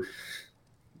that through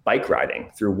bike riding,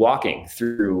 through walking,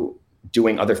 through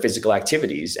doing other physical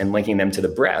activities and linking them to the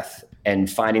breath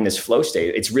and finding this flow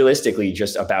state. It's realistically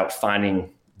just about finding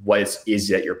what it is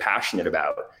that you're passionate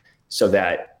about, so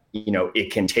that,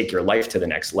 it can take your life to the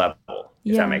next level,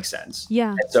 if that makes sense.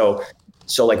 Yeah. And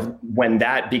So like when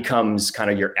that becomes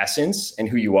kind of your essence and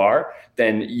who you are,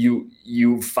 then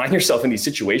you find yourself in these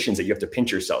situations that you have to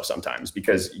pinch yourself sometimes,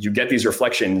 because you get these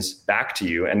reflections back to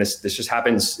you. And this just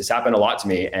happens. It's happened a lot to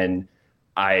me. And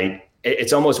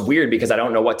it's almost weird because I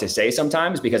don't know what to say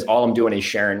sometimes, because all I'm doing is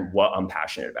sharing what I'm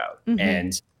passionate about.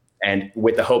 And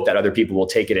with the hope that other people will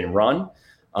take it and run.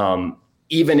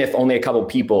 Even if only a couple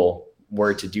people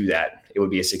were to do that, it would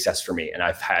be a success for me. And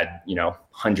I've had,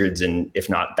 hundreds and if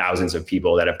not thousands of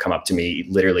people that have come up to me.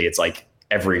 Literally, it's like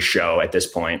every show at this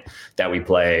point that we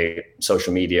play,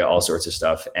 social media, all sorts of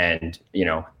stuff. And,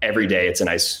 every day it's a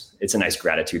nice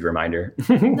gratitude reminder.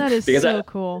 That is so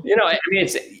cool.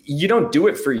 You don't do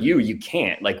it for you. You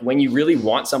can't. Like when you really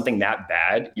want something that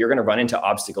bad, you're going to run into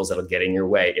obstacles that'll get in your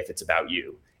way if it's about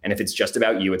you. And if it's just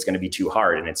about you, it's going to be too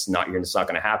hard and it's not going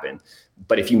to happen.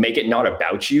 But if you make it not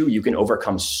about you, you can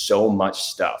overcome so much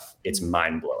stuff. It's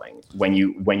mind blowing. When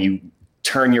you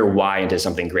turn your why into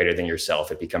something greater than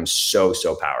yourself, it becomes so,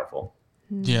 so powerful.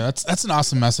 Yeah, that's an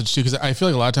awesome message too. Because I feel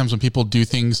like a lot of times when people do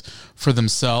things for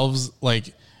themselves,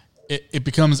 like it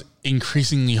becomes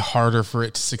increasingly harder for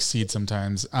it to succeed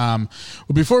sometimes. Well,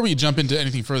 before we jump into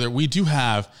anything further, we do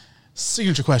have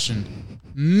signature question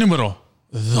número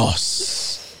dos.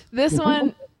 This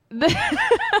one, this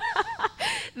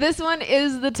one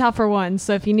is the tougher one.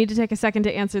 So if you need to take a second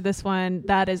to answer this one,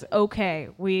 that is okay.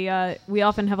 We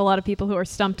often have a lot of people who are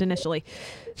stumped initially.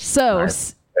 So,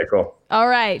 very cool. All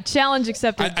right, challenge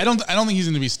accepted. I don't think he's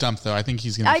going to be stumped though. I think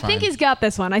he's going to. I think he's got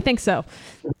this one. I think so.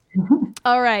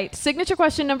 All right, signature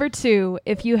question number 2.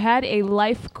 If you had a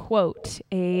life quote,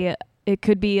 it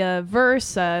could be a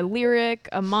verse, a lyric,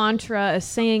 a mantra, a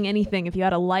saying, anything. If you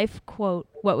had a life quote,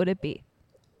 what would it be?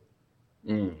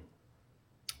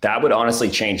 That would honestly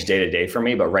change day to day for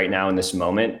me. But right now in this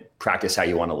moment, practice how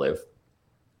you want to live.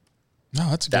 No,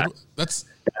 that's good. That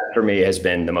for me has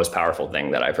been the most powerful thing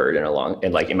that I've heard in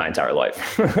my entire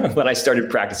life. When I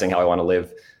started practicing how I want to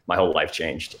live, my whole life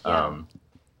changed. Yeah.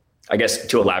 I guess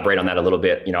to elaborate on that a little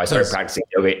bit, I started practicing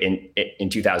yoga in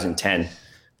 2010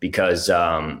 because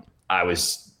I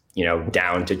was,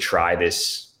 down to try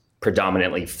this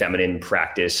predominantly feminine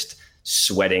practiced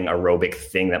sweating aerobic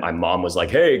thing that my mom was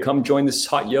like, hey, come join this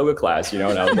hot yoga class, and I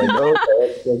was like, oh,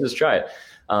 okay, let's just try it.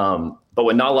 But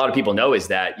what not a lot of people know is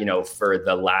that, for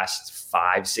the last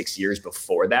 5-6 years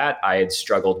before that, I had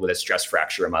struggled with a stress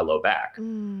fracture in my low back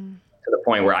to the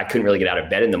point where I couldn't really get out of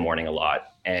bed in the morning a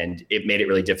lot. And it made it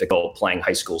really difficult playing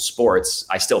high school sports.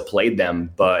 I still played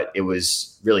them, but it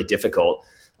was really difficult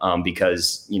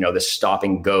because, the stop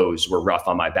and goes were rough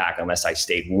on my back unless I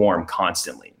stayed warm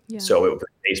constantly. Yeah. So it was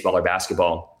baseball or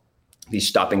basketball. These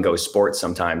stop and go sports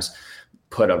sometimes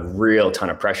put a real ton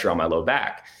of pressure on my low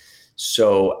back.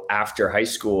 So after high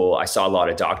school, I saw a lot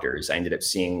of doctors. I ended up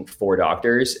seeing 4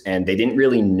 doctors and they didn't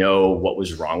really know what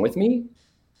was wrong with me.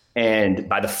 And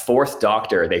by the 4th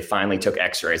doctor, they finally took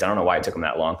x-rays. I don't know why it took them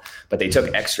that long, but they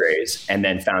took x-rays and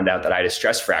then found out that I had a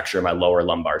stress fracture in my lower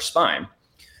lumbar spine.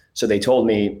 So they told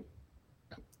me,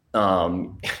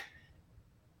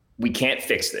 we can't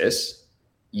fix this.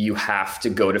 You have to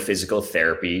go to physical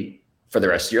therapy for the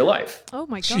rest of your life. Oh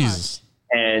my God. Jesus.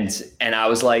 And I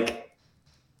was like,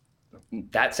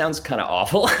 that sounds kind of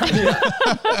awful.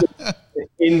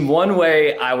 In one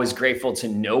way, I was grateful to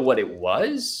know what it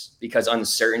was because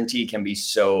uncertainty can be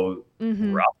so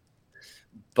rough,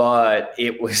 but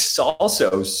it was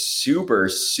also super,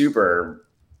 super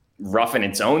rough in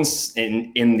its own,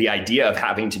 in the idea of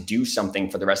having to do something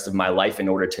for the rest of my life in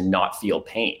order to not feel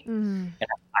pain. And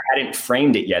I hadn't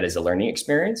framed it yet as a learning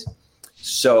experience.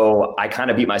 So I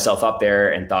kind of beat myself up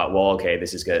there and thought, well, okay,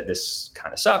 this is good. This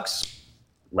kind of sucks.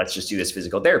 Let's just do this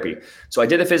physical therapy. So I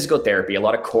did the physical therapy, a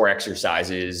lot of core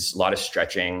exercises, a lot of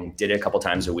stretching, did it a couple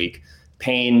times a week.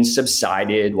 Pain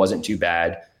subsided, wasn't too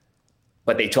bad.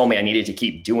 But they told me I needed to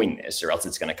keep doing this or else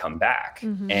it's going to come back.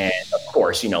 And of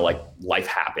course, life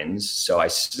happens. So I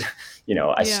stopped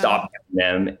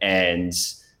doing them. And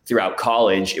throughout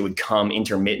college, it would come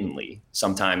intermittently.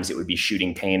 Sometimes it would be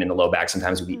shooting pain in the low back.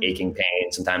 Sometimes it would be aching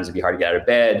pain. Sometimes it'd be hard to get out of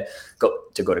bed, go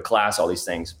to class, all these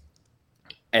things.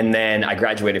 And then I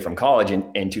graduated from college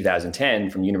in 2010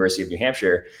 from University of New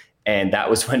Hampshire. And that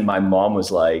was when my mom was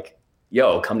like,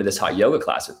 yo, come to this hot yoga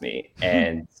class with me.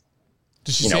 And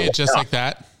did she say it just like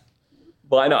that?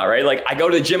 Well, I know, right? Like I go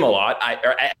to the gym a lot.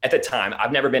 At the time,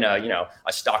 I've never been a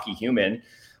stocky human,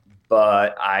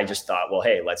 but I just thought, well,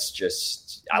 hey,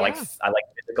 I like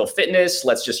physical fitness.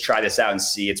 Let's just try this out and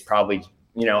see. It's probably,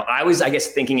 I was, I guess,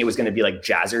 thinking it was going to be like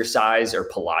jazzercise or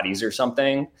Pilates or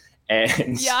something. And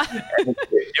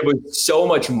it was so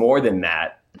much more than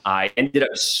that. I ended up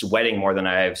sweating more than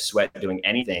I have sweat doing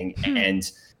anything. And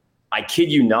I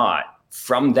kid you not,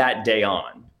 from that day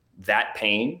on, that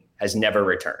pain has never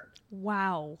returned.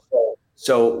 Wow.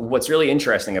 So what's really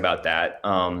interesting about that,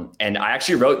 and I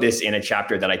actually wrote this in a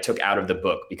chapter that I took out of the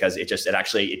book because it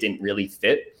didn't really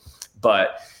fit,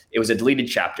 but it was a deleted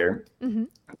chapter. Mm-hmm.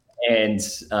 And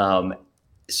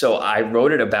so I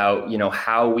wrote it about,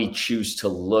 how we choose to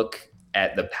look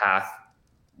at the path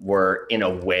we're in a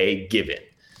way given.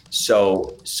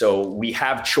 So we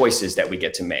have choices that we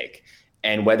get to make,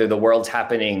 and whether the world's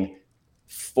happening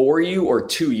for you or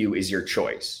to you is your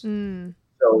choice. Mm.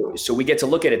 So we get to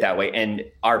look at it that way. And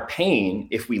our pain,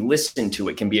 if we listen to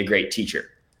it, can be a great teacher.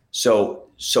 So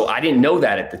I didn't know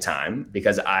that at the time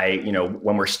because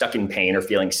when we're stuck in pain or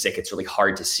feeling sick, it's really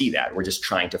hard to see that. We're just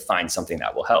trying to find something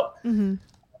that will help. Mm-hmm.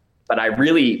 But I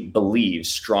really believe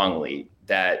strongly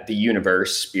that the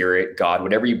universe, spirit, God,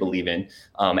 whatever you believe in,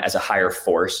 as a higher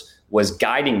force, was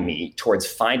guiding me towards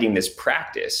finding this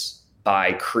practice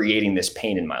by creating this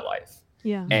pain in my life.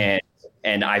 Yeah.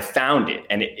 And I found it,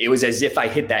 and it was as if I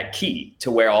hit that key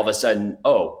to where all of a sudden,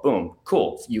 oh, boom,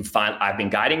 cool. I've been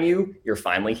guiding you. You're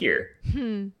finally here.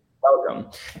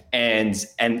 Welcome. And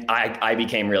I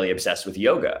became really obsessed with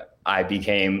yoga. I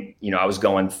became, I was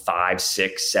going 5,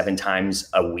 6, 7 times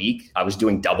a week. I was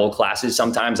doing double classes.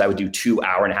 Sometimes I would do 2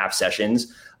 hour-and-a-half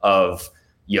sessions of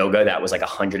yoga that was like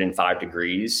 105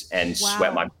 degrees and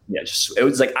sweat it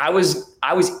was like I was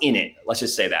in it. Let's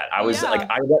just say that. I was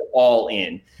I went all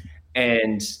in.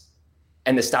 And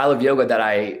the style of yoga that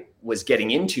I was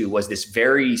getting into was this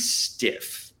very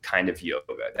stiff kind of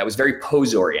yoga that was very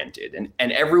pose oriented,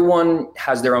 and everyone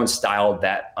has their own style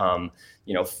that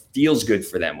feels good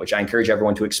for them, which I encourage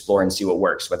everyone to explore and see what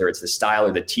works, whether it's the style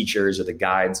or the teachers or the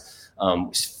guides.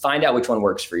 Find out which one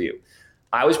works for you.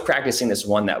 I was practicing this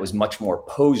one that was much more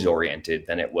pose oriented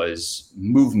than it was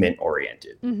movement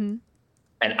oriented. Mm-hmm.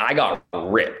 And I got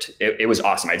ripped. It was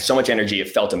awesome. I had so much energy. It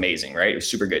felt amazing, right? It was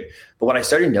super good. But what I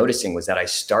started noticing was that I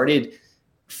started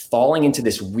falling into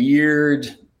this weird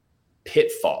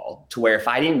pitfall to where if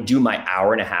I didn't do my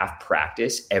hour-and-a-half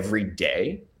practice every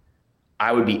day,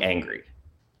 I would be angry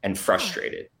and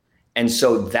frustrated. And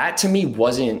so that to me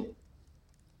wasn't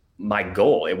my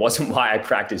goal. It wasn't why I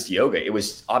practiced yoga. It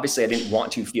was obviously I didn't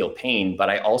want to feel pain, but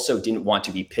I also didn't want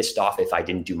to be pissed off if I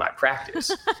didn't do my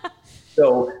practice.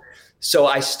 So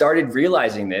I started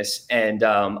realizing this, and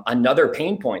another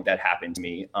pain point that happened to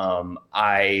me,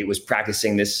 I was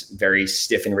practicing this very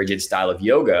stiff and rigid style of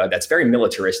yoga that's very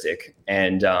militaristic.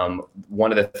 And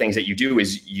one of the things that you do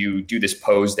is you do this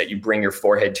pose that you bring your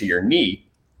forehead to your knee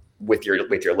with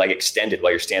your leg extended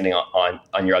while you're standing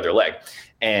on your other leg.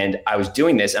 And I was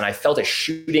doing this, and I felt a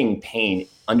shooting pain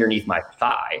underneath my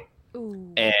thigh.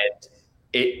 Ooh. And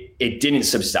it didn't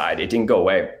subside. It didn't go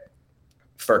away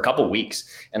for a couple of weeks.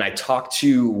 And I talked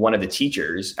to one of the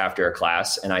teachers after a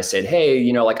class, and I said,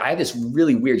 hey, I have this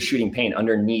really weird shooting pain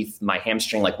underneath my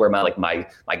hamstring, like where my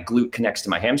glute connects to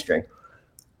my hamstring.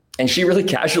 And she really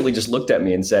casually just looked at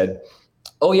me and said,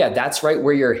 oh yeah, that's right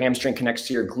where your hamstring connects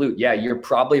to your glute. Yeah, you're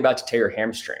probably about to tear your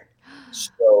hamstring.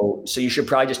 So you should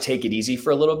probably just take it easy for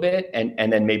a little bit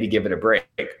and then maybe give it a break.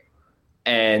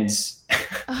 And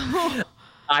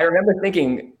I remember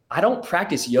thinking, I don't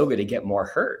practice yoga to get more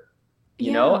hurt.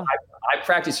 I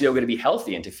practice yoga to be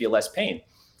healthy and to feel less pain.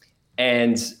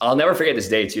 And I'll never forget this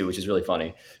day too, which is really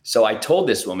funny. So I told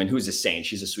this woman, who's a saint,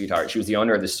 she's a sweetheart. She was the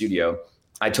owner of the studio.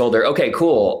 I told her, okay,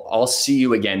 cool. I'll see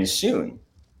you again soon.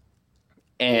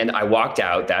 And I walked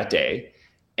out that day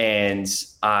and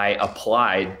I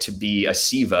applied to be a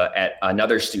Siva at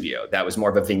another studio that was more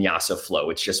of a vinyasa flow,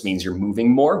 which just means you're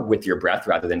moving more with your breath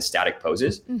rather than static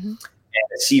poses. Mm-hmm.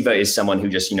 And a Siva is someone who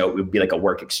just, it would be like a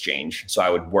work exchange. So I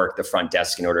would work the front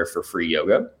desk in order for free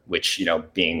yoga, which,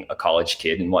 being a college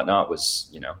kid and whatnot was,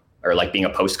 or like being a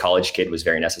post-college kid was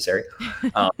very necessary.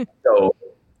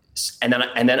 And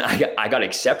then I got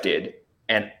accepted,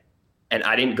 and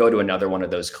I didn't go to another one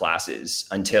of those classes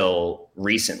until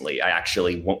recently. I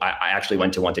actually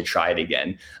went to want to try it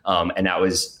again. And that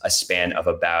was a span of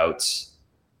about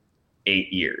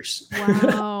 8 years.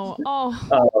 Wow.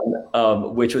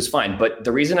 Which was fine. But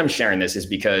the reason I'm sharing this is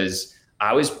because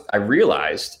I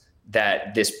realized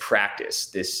that this practice,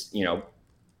 this,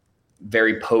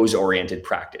 very pose oriented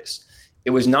practice, it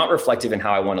was not reflective in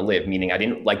how I want to live, meaning I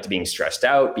didn't like being stressed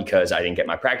out because I didn't get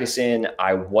my practice in.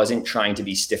 I wasn't trying to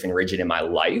be stiff and rigid in my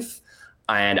life.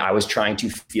 And I was trying to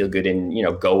feel good and,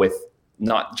 go with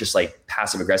not just like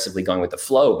passive aggressively going with the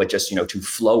flow, but just, to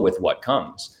flow with what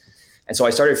comes. And so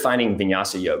I started finding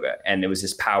vinyasa yoga, and it was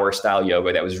this power style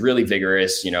yoga that was really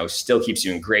vigorous, still keeps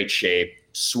you in great shape,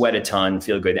 sweat a ton,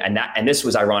 feel good. And this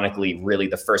was ironically really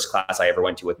the first class I ever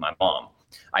went to with my mom.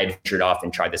 I had ventured off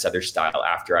and tried this other style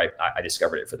after I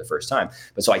discovered it for the first time.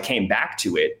 But so I came back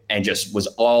to it and just was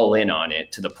all in on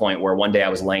it, to the point where one day I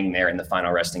was laying there in the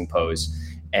final resting pose.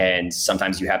 And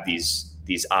sometimes you have these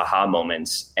aha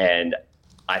moments. And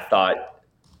I thought,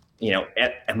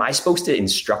 am I supposed to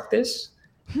instruct this?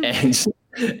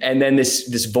 And then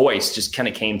this voice just kind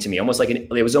of came to me, almost like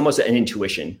it was almost an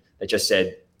intuition that just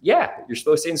said, yeah, you're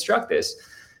supposed to instruct this.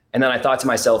 And then I thought to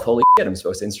myself, holy shit, I'm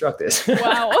supposed to instruct this.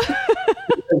 Wow.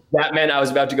 That meant I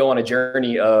was about to go on a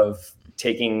journey of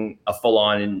taking a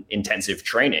full-on intensive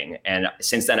training. And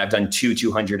since then, I've done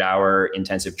 200-hour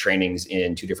intensive trainings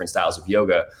in 2 different styles of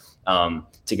yoga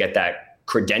to get that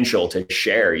credential to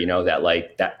share,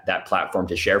 that platform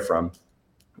to share from,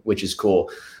 which is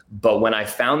cool. But when I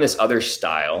found this other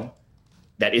style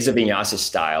that is a vinyasa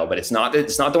style, but it's not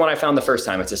the one I found the first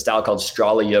time. It's a style called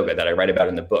Strala Yoga that I write about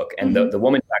in the book. And the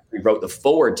woman who actually wrote the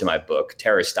foreword to my book,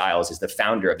 Tara Stiles, is the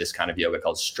founder of this kind of yoga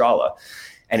called Strala.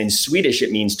 And in Swedish,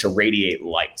 it means to radiate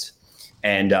light.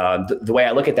 And the way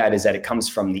I look at that is that it comes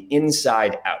from the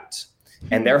inside out.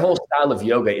 And their whole style of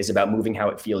yoga is about moving how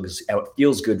it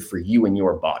feels good for you and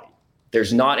your body.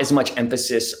 There's not as much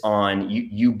emphasis on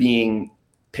you being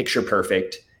picture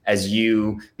perfect as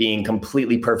you being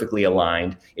completely perfectly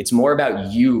aligned. It's more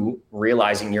about you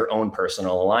realizing your own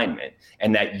personal alignment,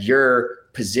 and that your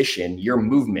position, your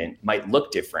movement might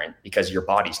look different because your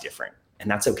body's different, and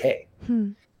that's okay.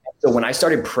 So when I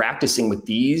started practicing with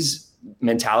these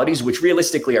mentalities, which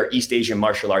realistically are East Asian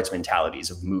martial arts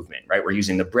mentalities of movement, right? We're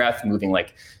using the breath, moving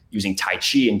like using Tai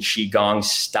Chi and Qigong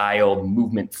style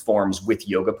movement forms with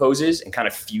yoga poses and kind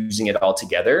of fusing it all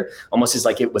together, almost as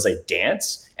like it was a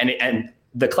dance. And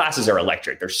the classes are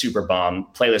electric. They're super bomb.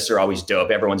 Playlists are always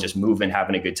dope. Everyone's just moving,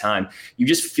 having a good time. You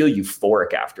just feel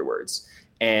euphoric afterwards.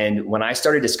 And when I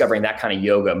started discovering that kind of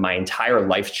yoga, my entire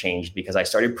life changed, because I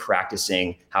started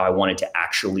practicing how I wanted to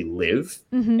actually live.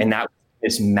 And that was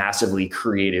this massively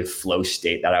creative flow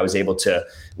state that I was able to,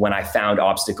 when I found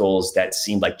obstacles that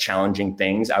seemed like challenging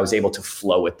things, I was able to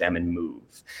flow with them and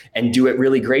move and do it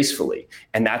really gracefully.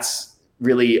 And that's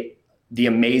really the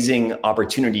amazing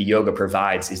opportunity yoga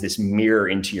provides, is this mirror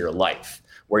into your life,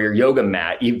 where your yoga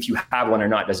mat, if you have one or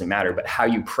not, doesn't matter, but how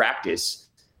you practice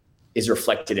is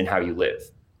reflected in how you live.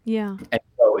 Yeah. And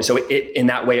so it in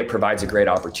that way, it provides a great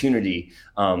opportunity.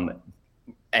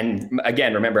 And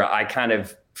again, remember, I kind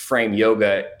of frame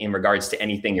yoga in regards to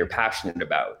anything you're passionate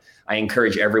about. I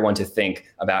encourage everyone to think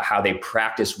about how they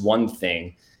practice one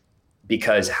thing,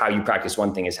 because how you practice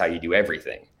one thing is how you do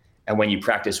everything. And when you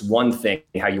practice one thing,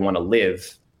 how you want to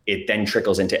live, it then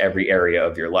trickles into every area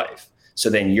of your life. So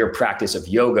then your practice of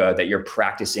yoga that you're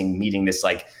practicing, meeting this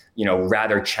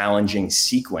rather challenging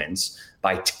sequence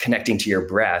by connecting to your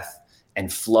breath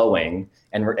and flowing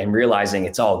and realizing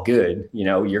it's all good,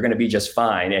 you're going to be just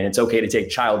fine. And it's okay to take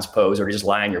child's pose or to just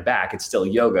lie on your back. It's still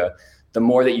yoga. The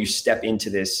more that you step into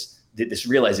this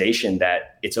realization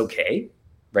that it's okay,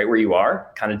 right where you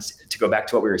are, kind of to go back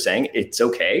to what we were saying, it's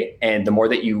okay. And the more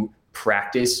that you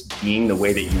practice being the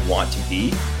way that you want to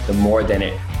be, the more then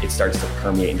it starts to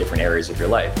permeate in different areas of your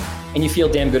life. And you feel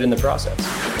damn good in the process.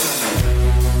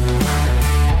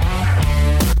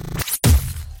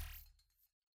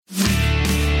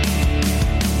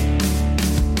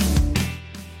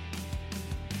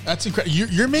 That's incredible.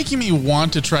 You're making me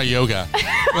want to try yoga.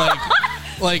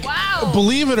 Like, wow.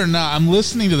 Believe it or not, I'm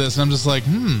listening to this and I'm just like,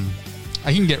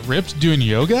 I can get ripped doing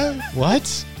yoga?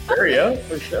 What? Sure, yeah,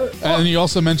 for sure. And you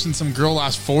also mentioned some girl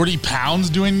lost 40 pounds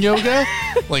doing yoga.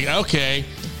 Like, okay.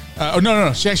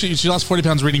 No. She lost 40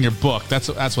 pounds reading your book. That's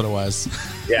what it was.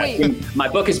 Yeah, my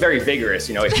book is very vigorous.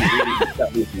 If you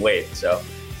really lose weight, so.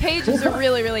 Pages are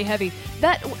really, really heavy.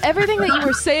 That everything that you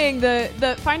were saying,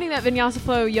 the finding that vinyasa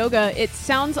flow yoga, it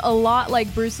sounds a lot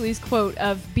like Bruce Lee's quote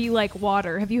of "Be like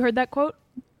water." Have you heard that quote?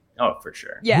 Oh, for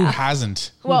sure. Yeah. Who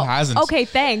hasn't? Okay,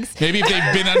 thanks. Maybe if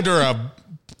they've been under a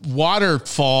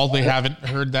waterfall, they haven't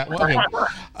heard that. Okay.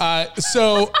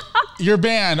 So your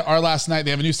band, Our Last Night,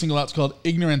 they have a new single out. It's called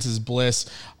Ignorance is Bliss.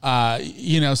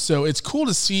 So it's cool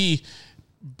to see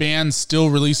bands still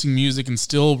releasing music and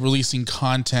still releasing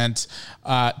content.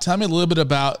 Tell me a little bit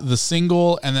about the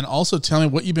single, and then also tell me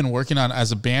what you've been working on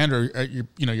as a band or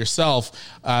yourself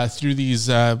through these,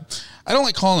 I don't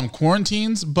like calling them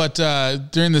quarantines, but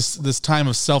during this time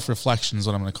of self-reflection is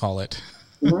what I'm going to call it.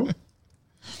 Mm-hmm.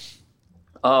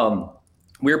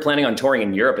 We were planning on touring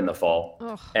in Europe in the fall.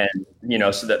 And,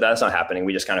 so that's not happening.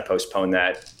 We just kind of postponed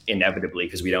that inevitably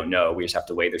because we don't know. We just have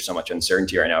to wait. There's so much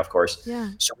uncertainty right now, of course. Yeah.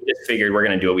 So we just figured we're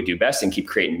going to do what we do best and keep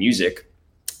creating music.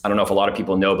 I don't know if a lot of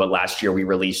people know, but last year we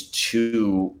released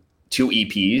 2 2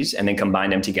 EPs and then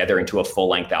combined them together into a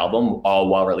full-length album, all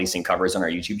while releasing covers on our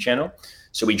YouTube channel.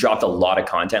 So we dropped a lot of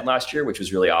content last year, which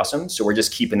was really awesome. So we're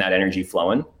just keeping that energy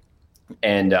flowing.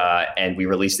 And we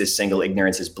released this single,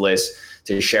 Ignorance is Bliss,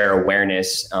 to share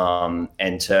awareness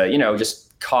and to, you know,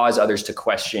 just cause others to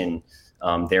question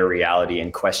their reality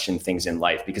and question things in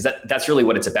life, because that's really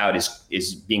what it's about,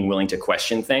 is being willing to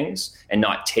question things and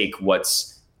not take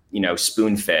what's, you know,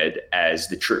 spoon-fed as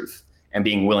the truth, and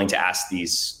being willing to ask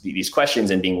these questions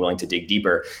and being willing to dig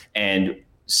deeper. And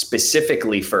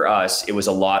specifically for us, it was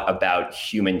a lot about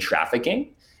human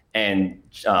trafficking and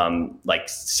like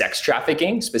sex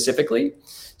trafficking specifically.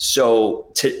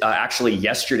 So actually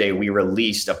yesterday we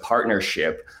released a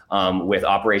partnership with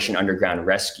Operation Underground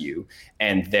Rescue,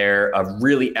 and they're a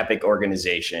really epic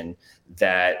organization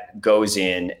that goes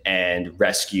in and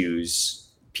rescues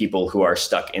people who are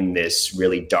stuck in this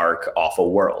really dark,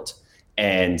 awful world.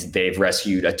 And they've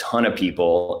rescued a ton of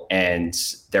people, and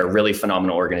they're a really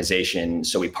phenomenal organization.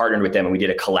 So we partnered with them and we did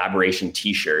a collaboration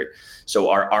t-shirt. So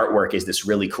our artwork is this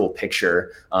really cool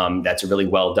picture that's a really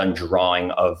well done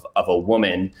drawing of a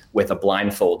woman with a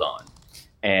blindfold on.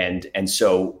 And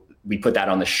so we put that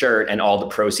on the shirt, and all the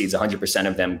proceeds, 100%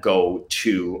 of them, go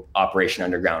to Operation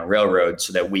Underground Railroad,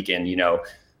 so that we can, you know,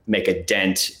 make a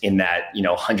dent in that, you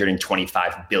know,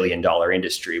 $125 billion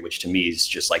industry, which to me is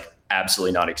just like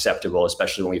absolutely not acceptable,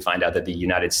 especially when we find out that the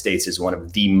United States is one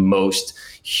of the most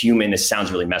human, this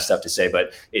sounds really messed up to say,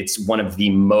 but it's one of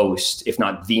the most, if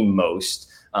not the most,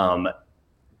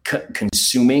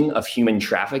 consuming of human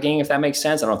trafficking, if that makes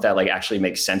sense. I don't know if that like actually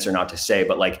makes sense or not to say,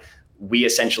 but like we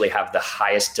essentially have the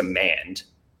highest demand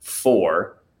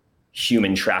for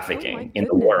human trafficking in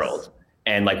the world.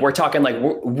 And like, we're talking like,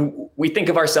 we think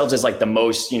of ourselves as like the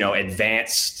most, you know,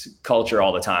 advanced culture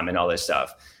all the time and all this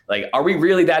stuff. Like, are we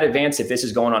really that advanced if this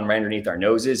is going on right underneath our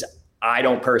noses? I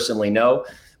don't personally know.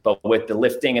 But with the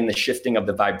lifting and the shifting of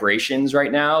the vibrations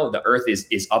right now, the earth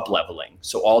is up leveling.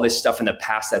 So all this stuff in the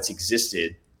past that's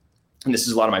existed, and this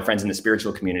is a lot of my friends in the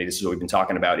spiritual community, this is what we've been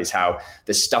talking about, is how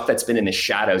the stuff that's been in the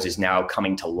shadows is now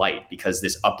coming to light, because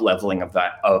this up leveling of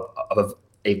that, of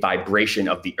a vibration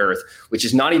of the earth, which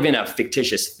is not even a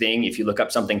fictitious thing. If you look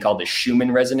up something called the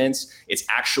Schumann resonance, it's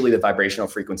actually the vibrational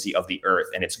frequency of the earth.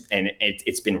 And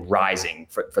it's been rising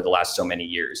for the last so many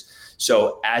years.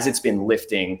 So as it's been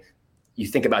lifting, you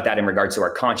think about that in regards to our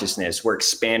consciousness, we're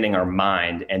expanding our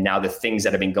mind. And now the things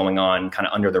that have been going on kind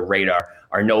of under the radar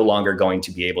are no longer going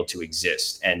to be able to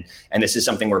exist. And this is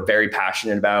something we're very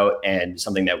passionate about, and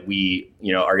something that we,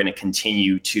 you know, are going to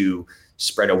continue to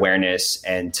spread awareness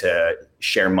and to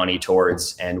share money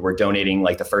towards. And we're donating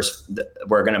like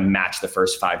we're going to match the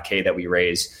first 5K that we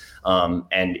raise.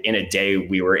 And in a day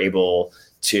we were able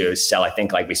to sell, I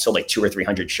think like we sold like 200 or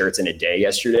 300 shirts in a day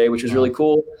yesterday, which was really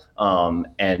cool.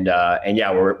 And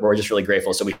yeah, we're just really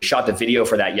grateful. So we shot the video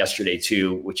for that yesterday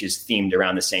too, which is themed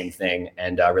around the same thing,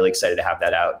 and really excited to have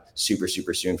that out super,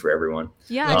 super soon for everyone.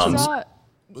 Yeah, I saw it.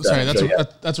 Sorry,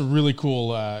 that's a really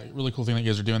cool thing that you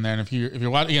guys are doing there. And if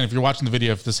you're watching the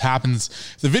video, if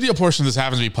the video portion of this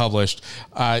happens to be published,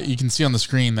 you can see on the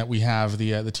screen that we have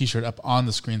the t-shirt up on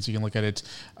the screen, so you can look at it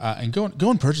and go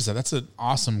and purchase that. That's an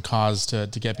awesome cause to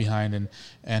get behind,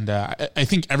 and I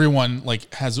think everyone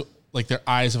like has like their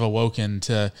eyes have awoken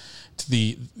to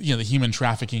the, you know, the human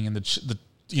trafficking and the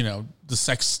you know, the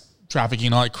sex trafficking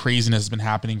and all that craziness has been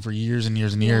happening for years and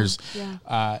years and years.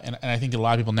 Yeah. And I think a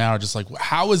lot of people now are just like,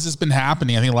 how has this been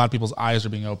happening? I think a lot of people's eyes are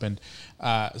being opened.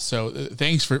 So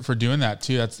thanks for doing that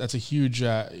too. That's a huge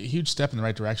step in the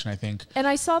right direction, I think. And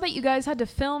I saw that you guys had to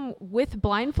film with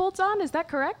blindfolds on. Is that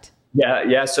correct?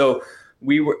 Yeah. So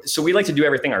we like to do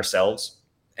everything ourselves,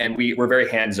 and we're very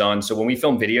hands-on. So when we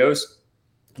film videos,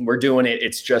 we're doing it.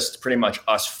 It's just pretty much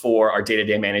us for our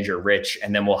day-to-day manager, Rich,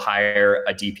 and then we'll hire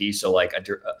a DP, so like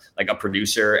a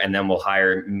producer, and then we'll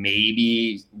hire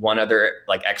maybe one other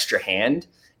like extra hand.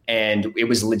 And it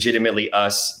was legitimately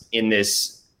us in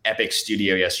this epic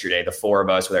studio yesterday, the four of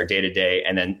us with our day-to-day,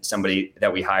 and then somebody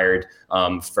that we hired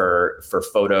for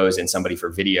photos and somebody for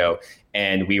video.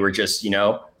 And we were just, you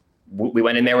know, we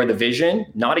went in there with a vision,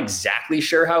 not exactly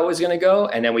sure how it was going to go,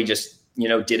 and then we just, you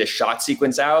know, did a shot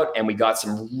sequence out, and we got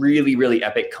some really, really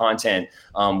epic content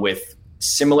with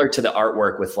similar to the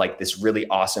artwork, with like this really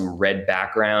awesome red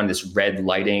background, this red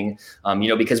lighting, you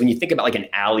know, because when you think about like an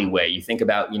alleyway, you think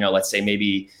about, you know, let's say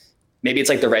maybe it's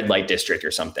like the red light district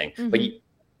or something, mm-hmm. But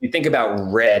you think about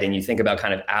red and you think about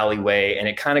kind of alleyway, and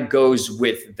it kind of goes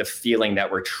with the feeling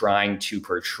that we're trying to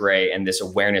portray and this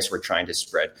awareness we're trying to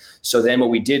spread. So then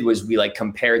what we did was we like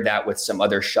compared that with some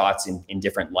other shots in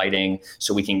different lighting,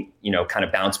 so we can, you know, kind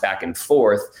of bounce back and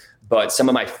forth. But some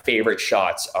of my favorite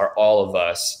shots are all of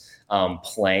us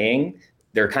playing.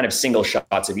 They're kind of single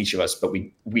shots of each of us, but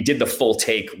we did the full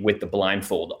take with the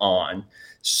blindfold on,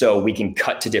 so we can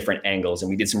cut to different angles. And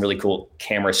we did some really cool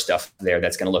camera stuff there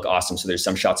that's going to look awesome. So there's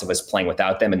some shots of us playing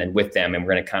without them and then with them, and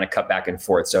we're going to kind of cut back and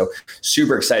forth. So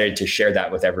super excited to share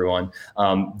that with everyone.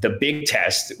 The big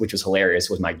test, which was hilarious,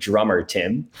 was my drummer,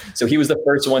 Tim. So he was the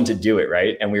first one to do it,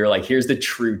 right? And we were like, here's the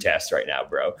true test right now,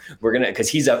 bro. We're going to, because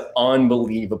he's an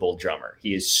unbelievable drummer.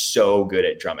 He is so good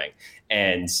at drumming.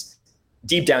 And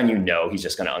deep down, he's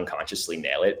just going to unconsciously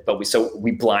nail it. But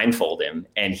we blindfold him,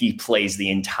 and he plays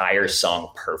the entire song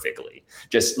perfectly.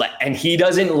 And he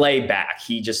doesn't lay back.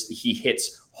 He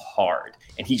hits hard,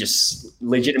 and he just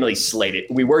legitimately slayed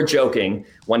it. We were joking,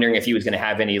 wondering if he was going to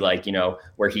have any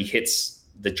where he hits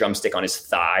the drumstick on his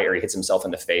thigh or he hits himself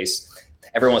in the face.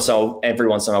 Every once in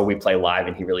a while we play live,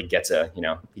 and he really gets a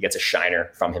shiner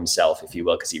from himself, if you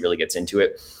will, because he really gets into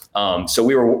it. So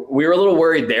we were a little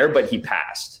worried there, but he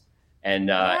passed. And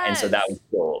so that was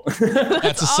cool.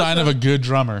 That's a sign of a good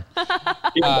drummer.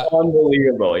 He's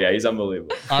unbelievable. Yeah, he's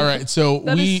unbelievable. All right, so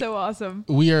that is so awesome.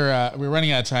 We're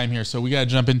running out of time here, so we got to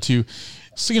jump into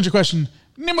signature question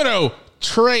numero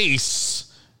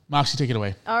tres. Moxie, take it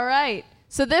away. All right.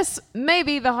 So this may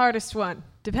be the hardest one,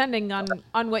 depending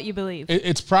on what you believe.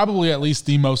 It's probably at least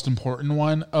the most important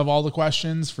one of all the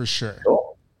questions, for sure.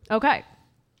 Cool. Okay.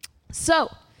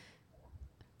 So,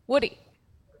 Woody,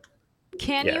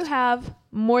 can you have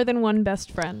more than one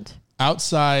best friend?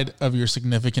 Outside of your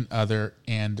significant other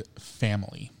and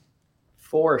family?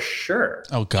 For sure.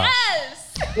 Oh, gosh. Yes!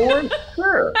 For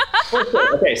sure.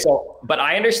 Okay, but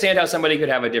I understand how somebody could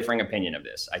have a differing opinion of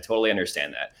this. I totally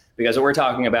understand that. Because what we're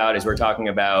talking about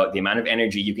the amount of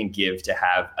energy you can give to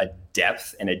have a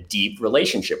depth and a deep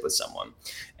relationship with someone.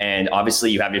 And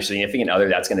obviously you have your significant other.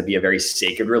 That's going to be a very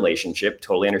sacred relationship.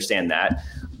 Totally understand that.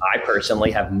 I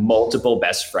personally have multiple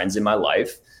best friends in my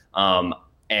life.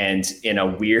 And in a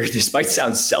weird, this might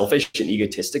sound selfish and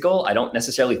egotistical. I don't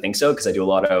necessarily think so, because I do a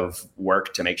lot of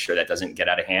work to make sure that doesn't get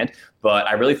out of hand. But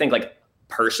I really think,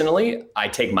 personally, I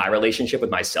take my relationship with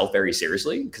myself very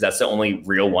seriously, because that's the only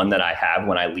real one that I have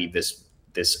when I leave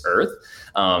this earth.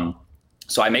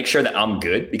 So I make sure that I'm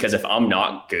good, because if I'm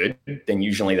not good, then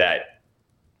usually that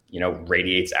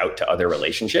radiates out to other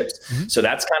relationships. Mm-hmm. So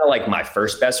that's kind of like my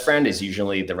first best friend is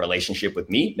usually the relationship with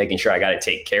me, making sure I got to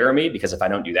take care of me, because if I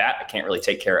don't do that, I can't really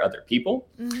take care of other people.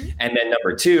 Mm-hmm. And then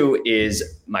number two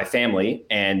is my family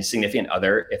and significant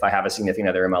other, if I have a significant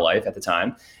other in my life at the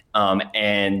time.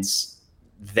 And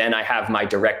then I have my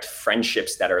direct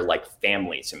friendships that are like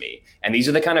family to me. And these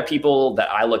are the kind of people that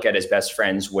I look at as best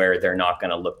friends, where they're not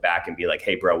going to look back and be like,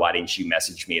 hey, bro, why didn't you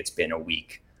message me? It's been a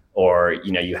week. Or,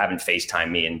 you haven't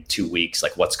FaceTimed me in 2 weeks.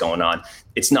 Like, what's going on?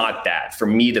 It's not that. For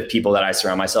me, the people that I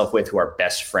surround myself with who are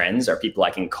best friends are people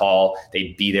I can call.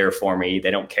 They'd be there for me.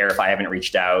 They don't care if I haven't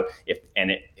reached out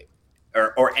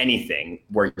or anything.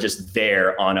 We're just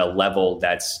there on a level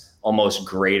that's almost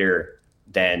greater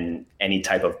than any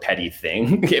type of petty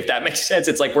thing, if that makes sense.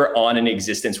 It's like we're on an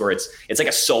existence where it's like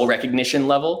a soul recognition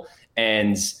level.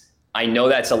 And I know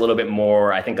that's a little bit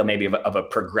more, I think, maybe of a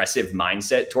progressive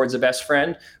mindset towards a best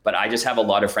friend, but I just have a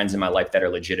lot of friends in my life that are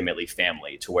legitimately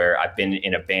family, to where I've been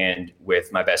in a band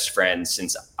with my best friend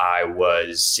since I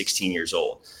was 16 years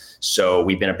old. So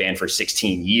we've been a band for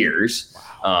 16 years,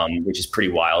 which is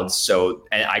pretty wild. So,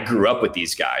 and I grew up with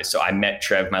these guys. So I met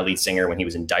Trev, my lead singer, when he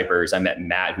was in diapers. I met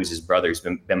Matt, who's his brother, who's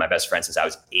been my best friend since I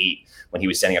was 8, when he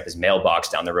was setting up his mailbox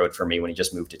down the road for me when he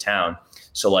just moved to town.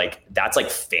 So that's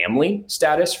like family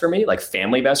status for me, like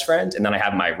family best friends. And then I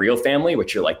have my real family,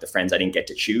 which are like the friends I didn't get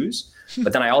to choose.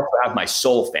 But then I also have my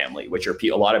soul family, which are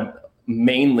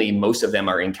most of them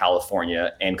are in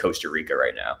California and Costa Rica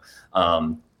right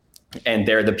now. And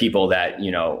they're the people that,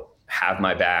 have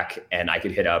my back and I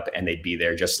could hit up and they'd be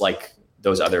there, just like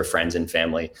those other friends and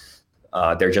family.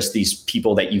 They're just these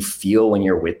people that you feel when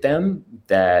you're with them,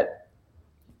 that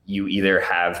you either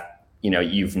have,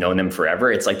 you've known them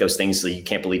forever. It's like those things that you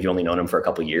can't believe you only known them for a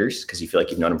couple of years, because you feel like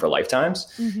you've known them for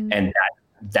lifetimes. Mm-hmm. And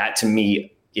that to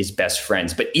me is best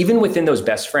friends. But even within those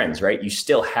best friends, right, you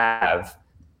still have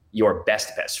your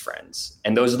best friends.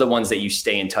 And those are the ones that you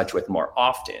stay in touch with more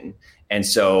often. And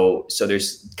so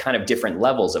there's kind of different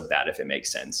levels of that, if it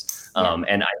makes sense.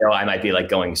 And I know I might be like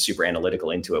going super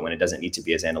analytical into it when it doesn't need to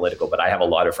be as analytical, but I have a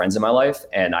lot of friends in my life,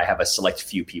 and I have a select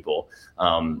few people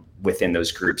within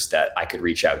those groups that I could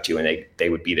reach out to, and they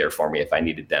would be there for me if I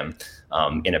needed them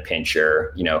in a pinch,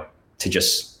 or, to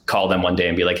just call them one day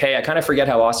and be like, hey, I kind of forget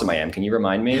how awesome I am. Can you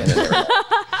remind me?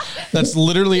 That's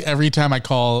literally every time I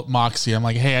call Moxie. I'm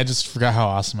like, hey, I just forgot how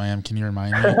awesome I am. Can you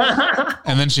remind me?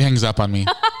 And then she hangs up on me.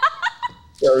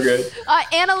 So good.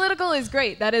 Analytical is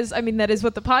great. That is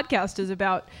what the podcast is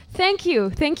about. Thank you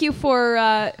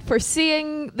for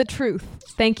seeing the truth.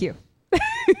 Thank you.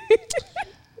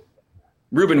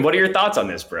 Ruben, what are your thoughts on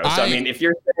this, bro? So, if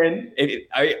you're saying,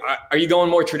 are you going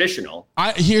more traditional?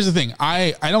 Here's the thing.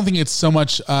 I don't think it's so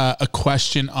much a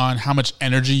question on how much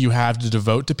energy you have to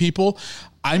devote to people.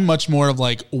 I'm much more of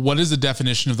like, what is the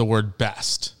definition of the word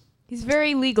best? He's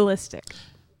very legalistic.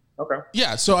 Okay.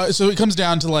 Yeah. So it comes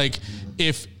down to like,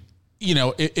 if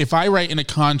I write in a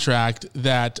contract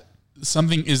that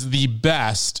something is the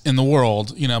best in the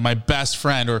world, my best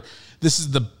friend, or this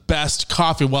is the best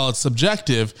coffee, while it's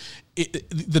subjective,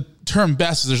 the term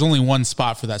best is there's only one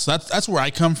spot for that. So that's where I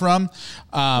come from.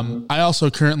 I also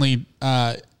currently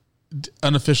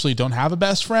unofficially don't have a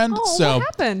best friend. Oh, so what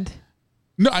happened?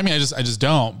 No, I just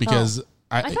don't, because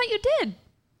I thought you did.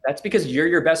 That's because you're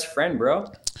your best friend,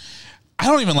 bro. I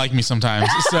don't even like me sometimes.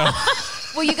 So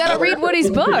well, you got to read Woody's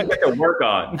book. To work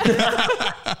on.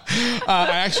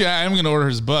 I am going to order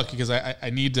his book because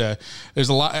I need to. There's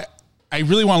a lot. I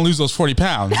really want to lose those 40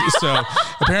 pounds. So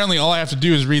apparently all I have to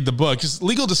do is read the book. Just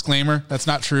legal disclaimer. That's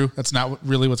not true. That's not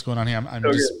really what's going on here. I'm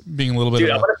just being a little bit.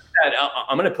 Dude,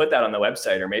 I'm going to put that on the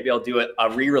website, or maybe I'll do a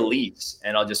re-release,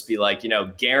 and I'll just be like,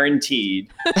 guaranteed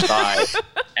by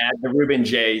at the Ruben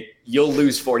J, you'll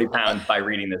lose 40 pounds by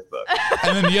reading this book.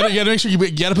 And then you got to make sure you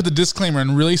got to put the disclaimer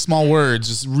in really small words,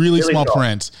 just really small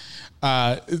print.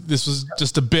 This was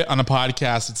just a bit on a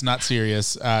podcast. It's not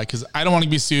serious because I don't want to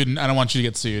be sued, and I don't want you to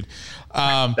get sued.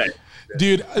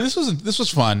 Dude, this was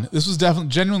fun. This was definitely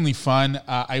genuinely fun.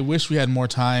 I wish we had more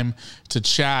time to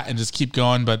chat and just keep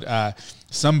going, but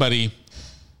somebody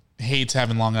hates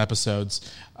having long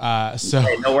episodes.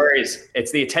 Hey, no worries.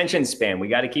 It's the attention span. We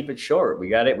got to keep it short. We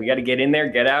got to get in there,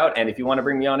 get out, and if you want to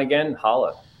bring me on again,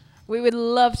 holla. We would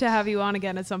love to have you on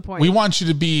again at some point. We want you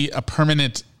to be a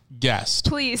permanent guest.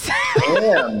 Please.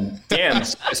 Damn.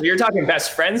 So you're talking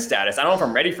best friend status. I don't know if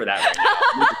I'm ready for that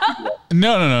right now.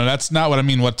 No. That's not what I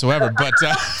mean whatsoever. But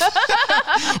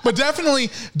but definitely,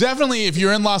 if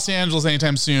you're in Los Angeles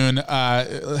anytime soon,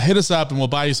 hit us up and we'll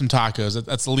buy you some tacos.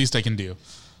 That's the least I can do.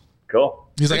 Cool.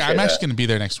 He's like, I'm actually going to be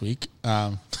there next week.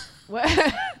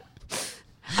 What?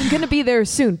 I'm going to be there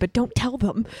soon, but don't tell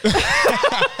them. All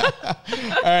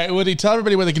right, Woody, tell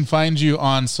everybody where they can find you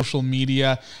on social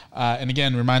media. And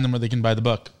again, remind them where they can buy the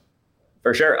book.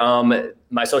 For sure.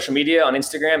 My social media on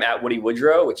Instagram at Woody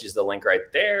Woodrow, which is the link right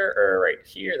there or right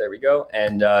here. There we go.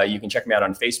 And you can check me out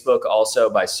on Facebook also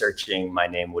by searching my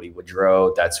name, Woody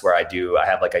Woodrow. That's where I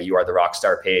have like a You Are the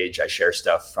Rockstar page. I share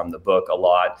stuff from the book a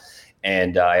lot.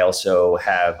 And I also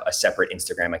have a separate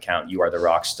Instagram account, You Are the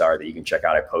Rockstar, that you can check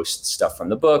out. I post stuff from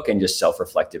the book and just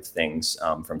self-reflective things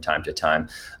from time to time.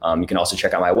 You can also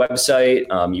check out my website,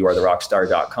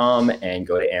 youaretherockstar.com, and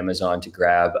go to Amazon to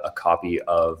grab a copy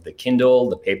of the Kindle,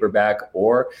 the paperback,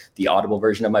 or the Audible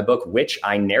version of my book, which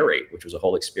I narrate, which was a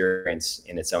whole experience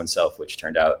in its own self, which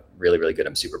turned out really, really good.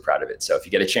 I'm super proud of it. So if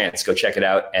you get a chance, go check it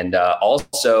out. And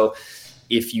also,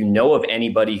 if you know of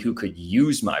anybody who could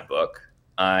use my book,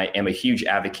 I am a huge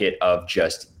advocate of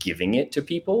just giving it to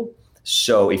people.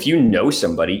 So if you know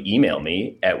somebody, email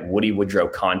me at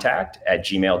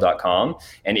woodywoodrowcontact@gmail.com.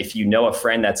 And if you know a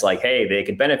friend that's like, hey, they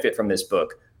could benefit from this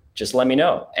book, just let me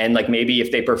know. And like maybe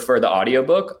if they prefer the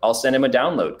audiobook, I'll send them a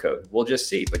download code. We'll just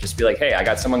see. But just be like, hey, I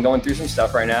got someone going through some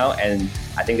stuff right now, and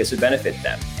I think this would benefit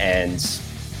them. And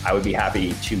I would be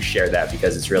happy to share that,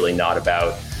 because it's really not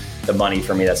about the money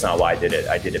for me. That's not why I did it.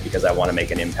 I did it because I want to make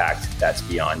an impact that's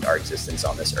beyond our existence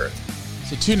on this earth.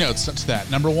 So 2 notes to that.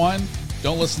 Number 1,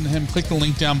 don't listen to him. Click the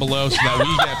link down below so that we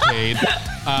get paid.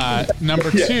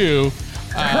 Number 2,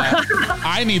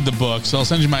 I need the book, so I'll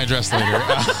send you my address later.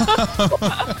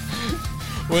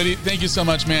 Woody, thank you so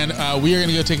much, man. We are going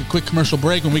to go take a quick commercial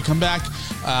break. When we come back,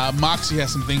 Moxie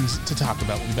has some things to talk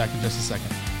about. We'll be back in just a second.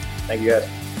 Thank you, guys.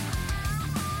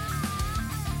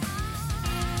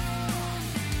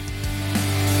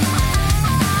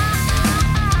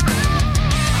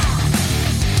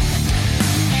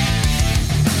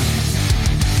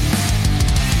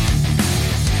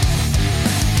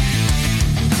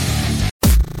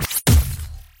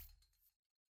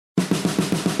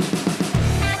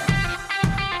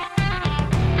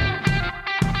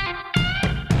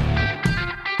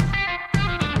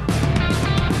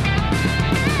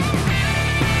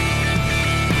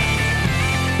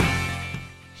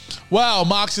 Wow,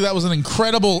 Moxie, that was an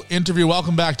incredible interview.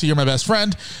 Welcome back to You're My Best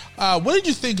Friend. What did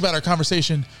you think about our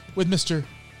conversation with Mr.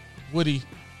 Woody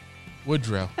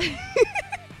Woodrow?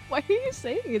 Why are you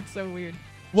saying it so weird?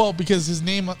 Well, because the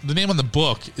name on the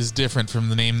book is different from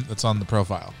the name that's on the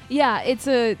profile. Yeah, it's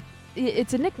a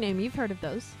nickname. You've heard of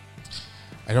those.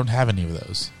 I don't have any of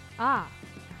those. Ah.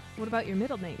 What about your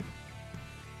middle name?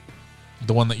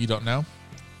 The one that you don't know?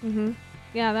 Mm-hmm.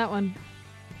 Yeah, that one.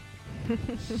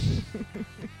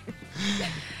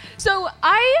 So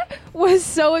I was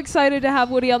so excited to have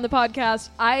Woody on the podcast.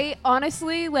 I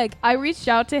honestly, I reached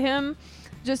out to him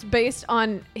just based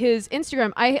on his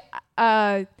Instagram.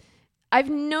 I've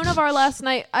known of Our Last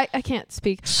Night. I can't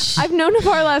speak. I've known of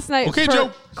Our Last Night for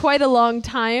Joe. quite a long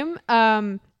time.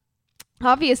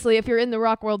 Obviously, if you're in the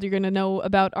rock world, you're going to know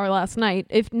about Our Last Night.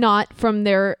 If not from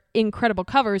their incredible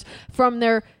covers, from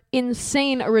their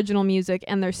insane original music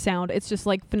and their sound. It's just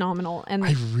phenomenal. And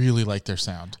I really like their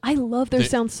sound. I love their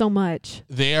sound so much.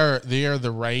 They are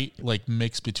the right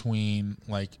mix between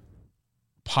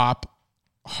pop,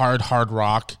 hard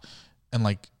rock,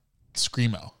 and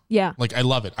screamo. Yeah. I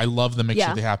love it. I love the mix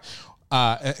that they have.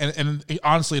 And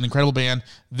honestly, an incredible band.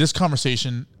 This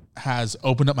conversation has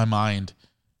opened up my mind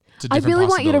to different I really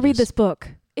want you to read possibilities. this book.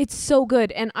 It's so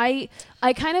good. And I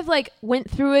kind of went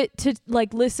through it to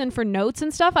listen for notes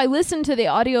and stuff. I listened to the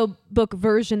audiobook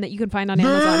version that you can find on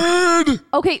Amazon.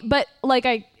 Okay, but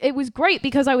it was great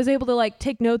because I was able to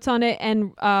take notes on it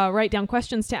and write down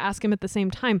questions to ask him at the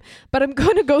same time. But I'm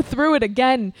going to go through it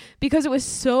again because it was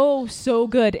so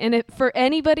good. And for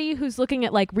anybody who's looking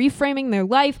at reframing their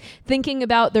life, thinking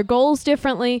about their goals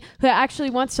differently, who actually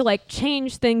wants to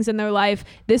change things in their life,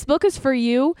 this book is for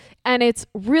you. And it's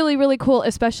really, really cool,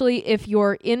 especially if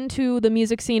you're into the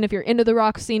music scene, if you're into the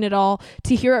rock scene at all,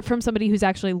 to hear it from somebody who's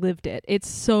actually lived it. It's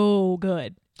so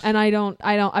good. And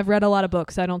I've read a lot of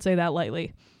books. I don't say that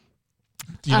lightly.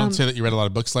 You don't say that you read a lot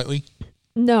of books lately?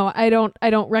 No, I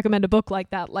don't recommend a book like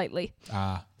that lightly.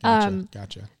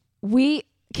 Gotcha.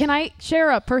 Can I share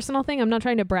a personal thing? I'm not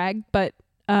trying to brag, but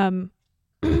I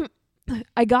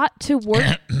got to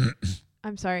work.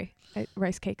 I'm sorry.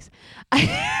 Rice cakes. Do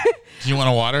you want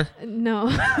a water? No.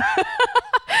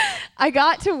 I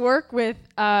got to work with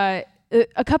a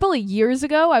couple of years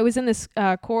ago. I was in this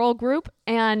choral group,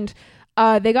 and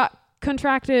they got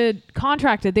contracted.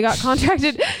 They got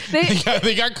contracted. They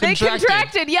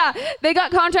contracted. Yeah, they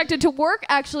got contracted to work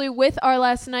actually with Our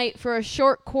Last Night for a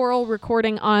short choral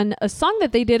recording on a song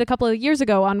that they did a couple of years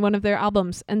ago on one of their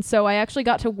albums. And so I actually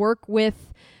got to work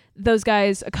with those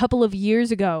guys a couple of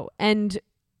years ago, and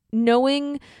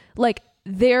knowing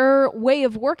their way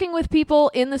of working with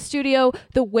people in the studio,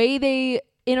 the way they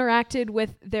interacted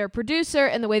with their producer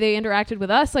and the way they interacted with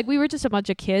us, we were just a bunch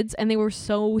of kids, and they were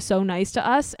so nice to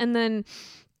us. And then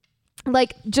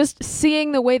just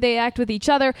seeing the way they act with each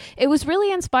other, it was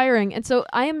really inspiring. And so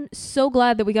I am so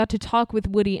glad that we got to talk with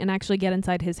Woody and actually get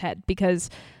inside his head, because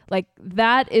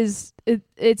it's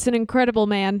an incredible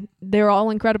man. They're all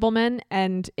incredible men,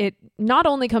 and it not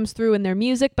only comes through in their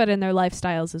music, but in their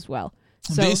lifestyles as well.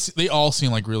 So they all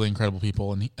seem like really incredible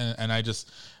people, and I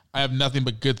have nothing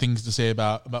but good things to say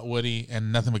about Woody,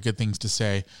 and nothing but good things to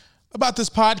say about this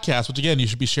podcast, which again, you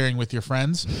should be sharing with your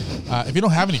friends. If you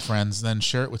don't have any friends, then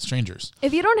share it with strangers.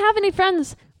 If you don't have any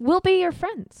friends, we'll be your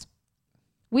friends.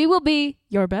 We will be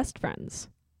your best friends,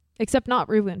 except not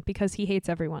Ruben, because he hates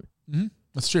everyone. Mm-hmm.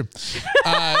 That's true.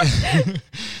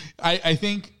 I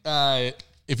think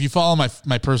if you follow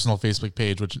my personal Facebook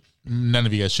page, which none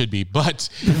of you guys should be, but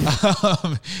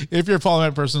if you're following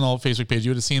my personal Facebook page,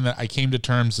 you would have seen that I came to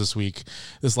terms this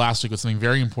last week with something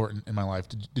very important in my life.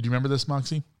 Did you remember this,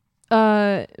 Moxie?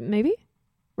 Maybe.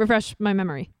 Refresh my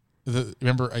memory.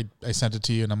 Remember I sent it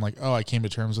to you and I'm like, oh, I came to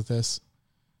terms with this.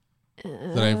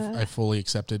 That I fully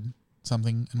accepted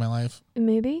something in my life.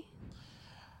 Maybe.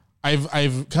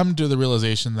 I've come to the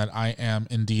realization that I am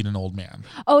indeed an old man.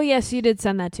 Oh, yes, you did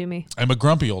send that to me. I'm a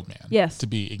grumpy old man. Yes. To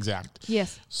be exact.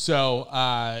 Yes. So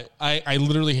I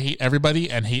literally hate everybody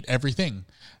and hate everything.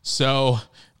 So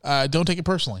don't take it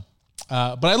personally.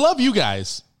 But I love you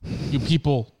guys, you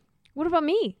people. What about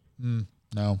me?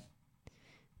 No.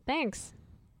 Thanks.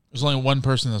 There's only one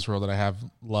person in this world that I have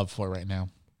love for right now.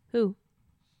 Who?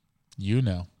 You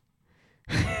know.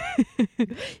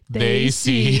 They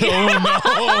see. Oh, no.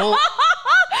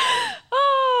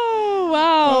 Oh,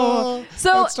 wow.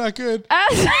 So that's not good.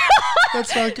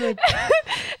 That's not good.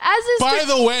 By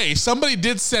the way, somebody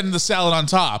did send the salad on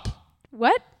top.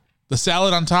 What? The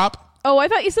salad on top? Oh, I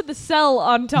thought you said the cell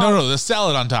on top. No, the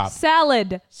salad on top.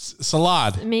 Salad.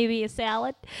 Salad. Maybe a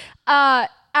salad. As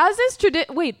is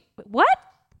tradition. Wait, what?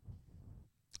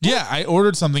 Yeah, I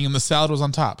ordered something and the salad was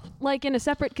on top. Like in a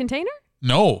separate container?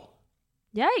 No.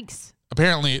 Yikes.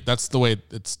 Apparently, that's the way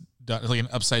it's done. It's like an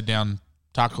upside down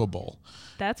taco bowl.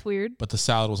 That's weird. But the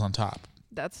salad was on top.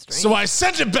 That's strange. So I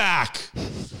sent it back.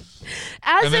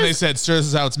 And then they said, sir, this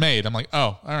is how it's made. I'm like,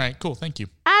 oh, all right, cool. Thank you.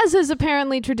 As as is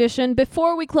apparently tradition,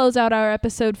 before we close out our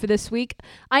episode for this week,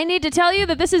 I need to tell you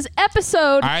that this is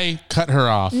episode... I cut her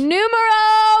off.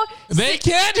 Numero... They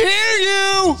can't hear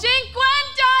you! 53!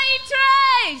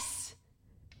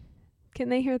 Can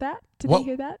they hear that? Did they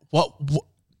hear that? What?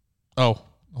 Oh,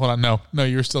 hold on. No,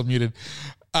 you're still muted.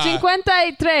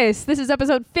 53. This is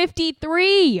episode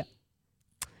 53.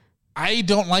 I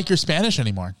don't like your Spanish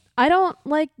anymore. I don't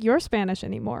like your Spanish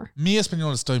anymore. Mi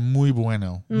español estoy muy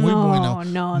bueno. Muy bueno.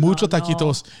 Muchos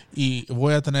taquitos y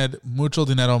voy a tener mucho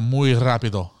dinero muy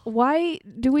rápido. Why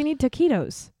do we need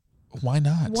taquitos? Why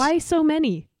not? Why so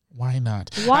many? Why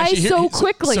not? Why Actually, so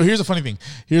quickly? So here's a funny thing.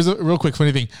 Here's a real quick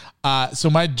funny thing. So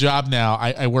my job now,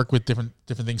 I work with different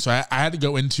things. So I had to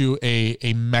go into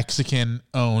a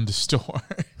Mexican-owned store.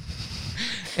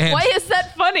 And why is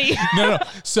that funny? No.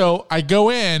 So I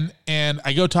go in and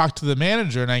I go talk to the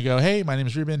manager and I go, hey, my name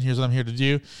is Ruben. Here's what I'm here to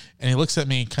do. And he looks at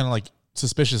me kind of like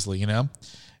suspiciously, you know?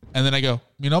 And then I go,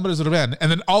 mi nombre es Ruben. And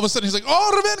then all of a sudden he's like,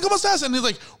 oh, Ruben, ¿cómo estás? And he's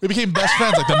like, we became best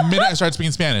friends like the minute I started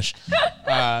speaking Spanish.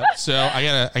 So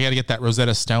I gotta get that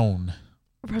Rosetta Stone.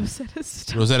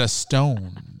 Rosetta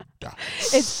Stone.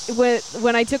 It's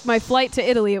when I took my flight to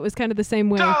Italy, it was kind of the same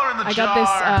way. I got this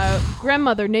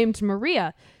grandmother named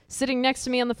Maria sitting next to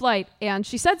me on the flight, and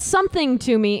she said something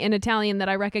to me in Italian that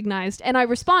I recognized, and I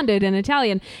responded in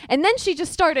Italian, and then she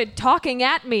just started talking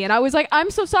at me, and I was like,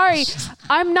 I'm so sorry,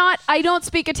 I don't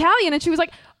speak Italian, and she was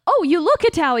like, oh, you look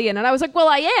Italian, and I was like, well,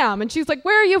 I am, and she was like,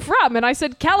 where are you from? And I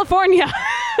said, California.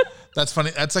 That's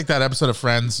funny. That's like that episode of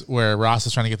Friends where Ross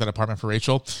is trying to get that apartment for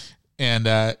Rachel, and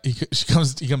he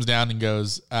comes down and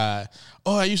goes, oh,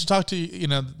 I used to talk to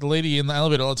the lady in the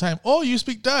elevator all the time. Oh, you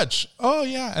speak Dutch? Oh,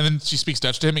 yeah. And then she speaks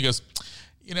Dutch to him. He goes,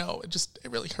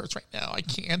 it really hurts right now. I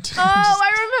can't. Oh,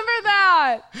 I remember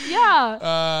that.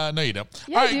 Yeah. No, you don't.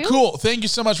 Yeah, all right, cool. Thank you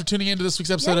so much for tuning into this week's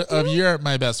episode of You're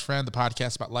My Best Friend, the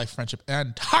podcast about life, friendship,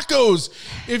 and tacos.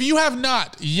 If you have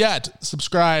not yet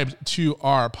subscribed to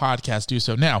our podcast, do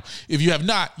so now. If you have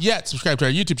not yet subscribed to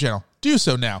our YouTube channel, do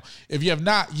so now. If you have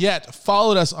not yet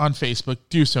followed us on Facebook,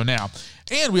 do so now.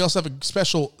 And we also have a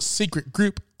special secret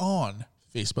group on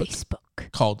Facebook.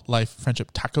 Called Life,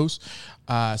 Friendship, Tacos.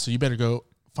 So you better go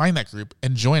find that group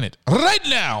and join it right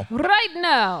now. Right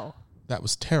now. That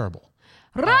was terrible.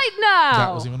 Right now.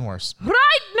 That was even worse.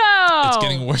 Right now. It's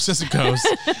getting worse as it goes.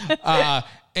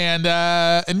 And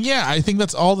yeah, I think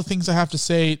that's all the things I have to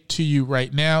say to you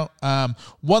right now.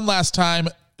 One last time,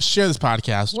 share this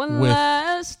podcast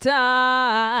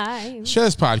Share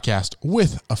this podcast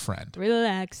with a friend.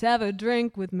 Relax, have a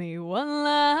drink with me one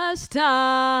last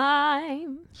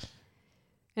time.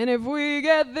 And if we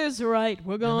get this right,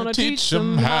 we're gonna teach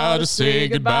them how to say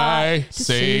goodbye.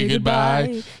 Say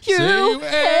goodbye. You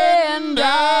and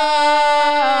I.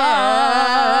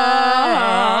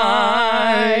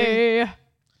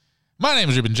 My name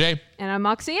is Ruben J. And I'm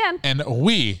Moxie Ann. And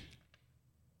we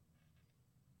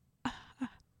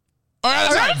are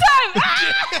out of time.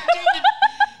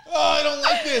 Oh, I don't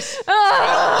like this.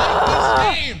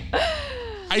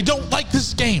 I don't like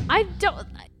this game.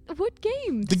 What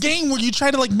game? The game where you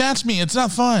try to match me. It's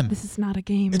not fun. This is not a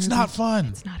game. It's not fun.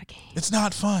 It's not a game. It's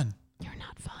not fun. You're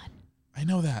not fun. I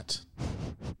know that.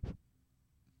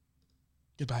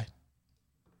 Goodbye.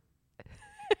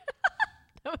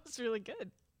 That was really good.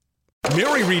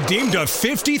 Mary redeemed a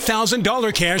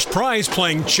 $50,000 cash prize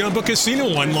playing Chumba Casino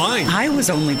online. I was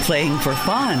only playing for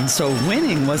fun, so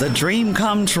winning was a dream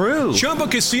come true. Chumba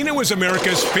Casino is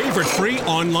America's favorite free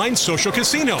online social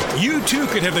casino. You too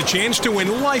could have the chance to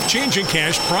win life-changing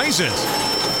cash prizes.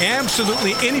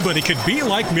 Absolutely anybody could be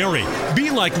like Mary.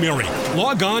 Be like Mary.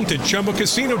 Log on to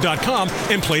ChumbaCasino.com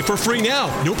and play for free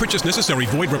now. No purchase necessary.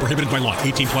 Void where prohibited by law.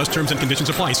 18+ terms and conditions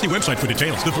apply. See website for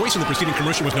details. The voice of the preceding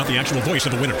commercial was not the actual voice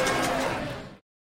of the winner.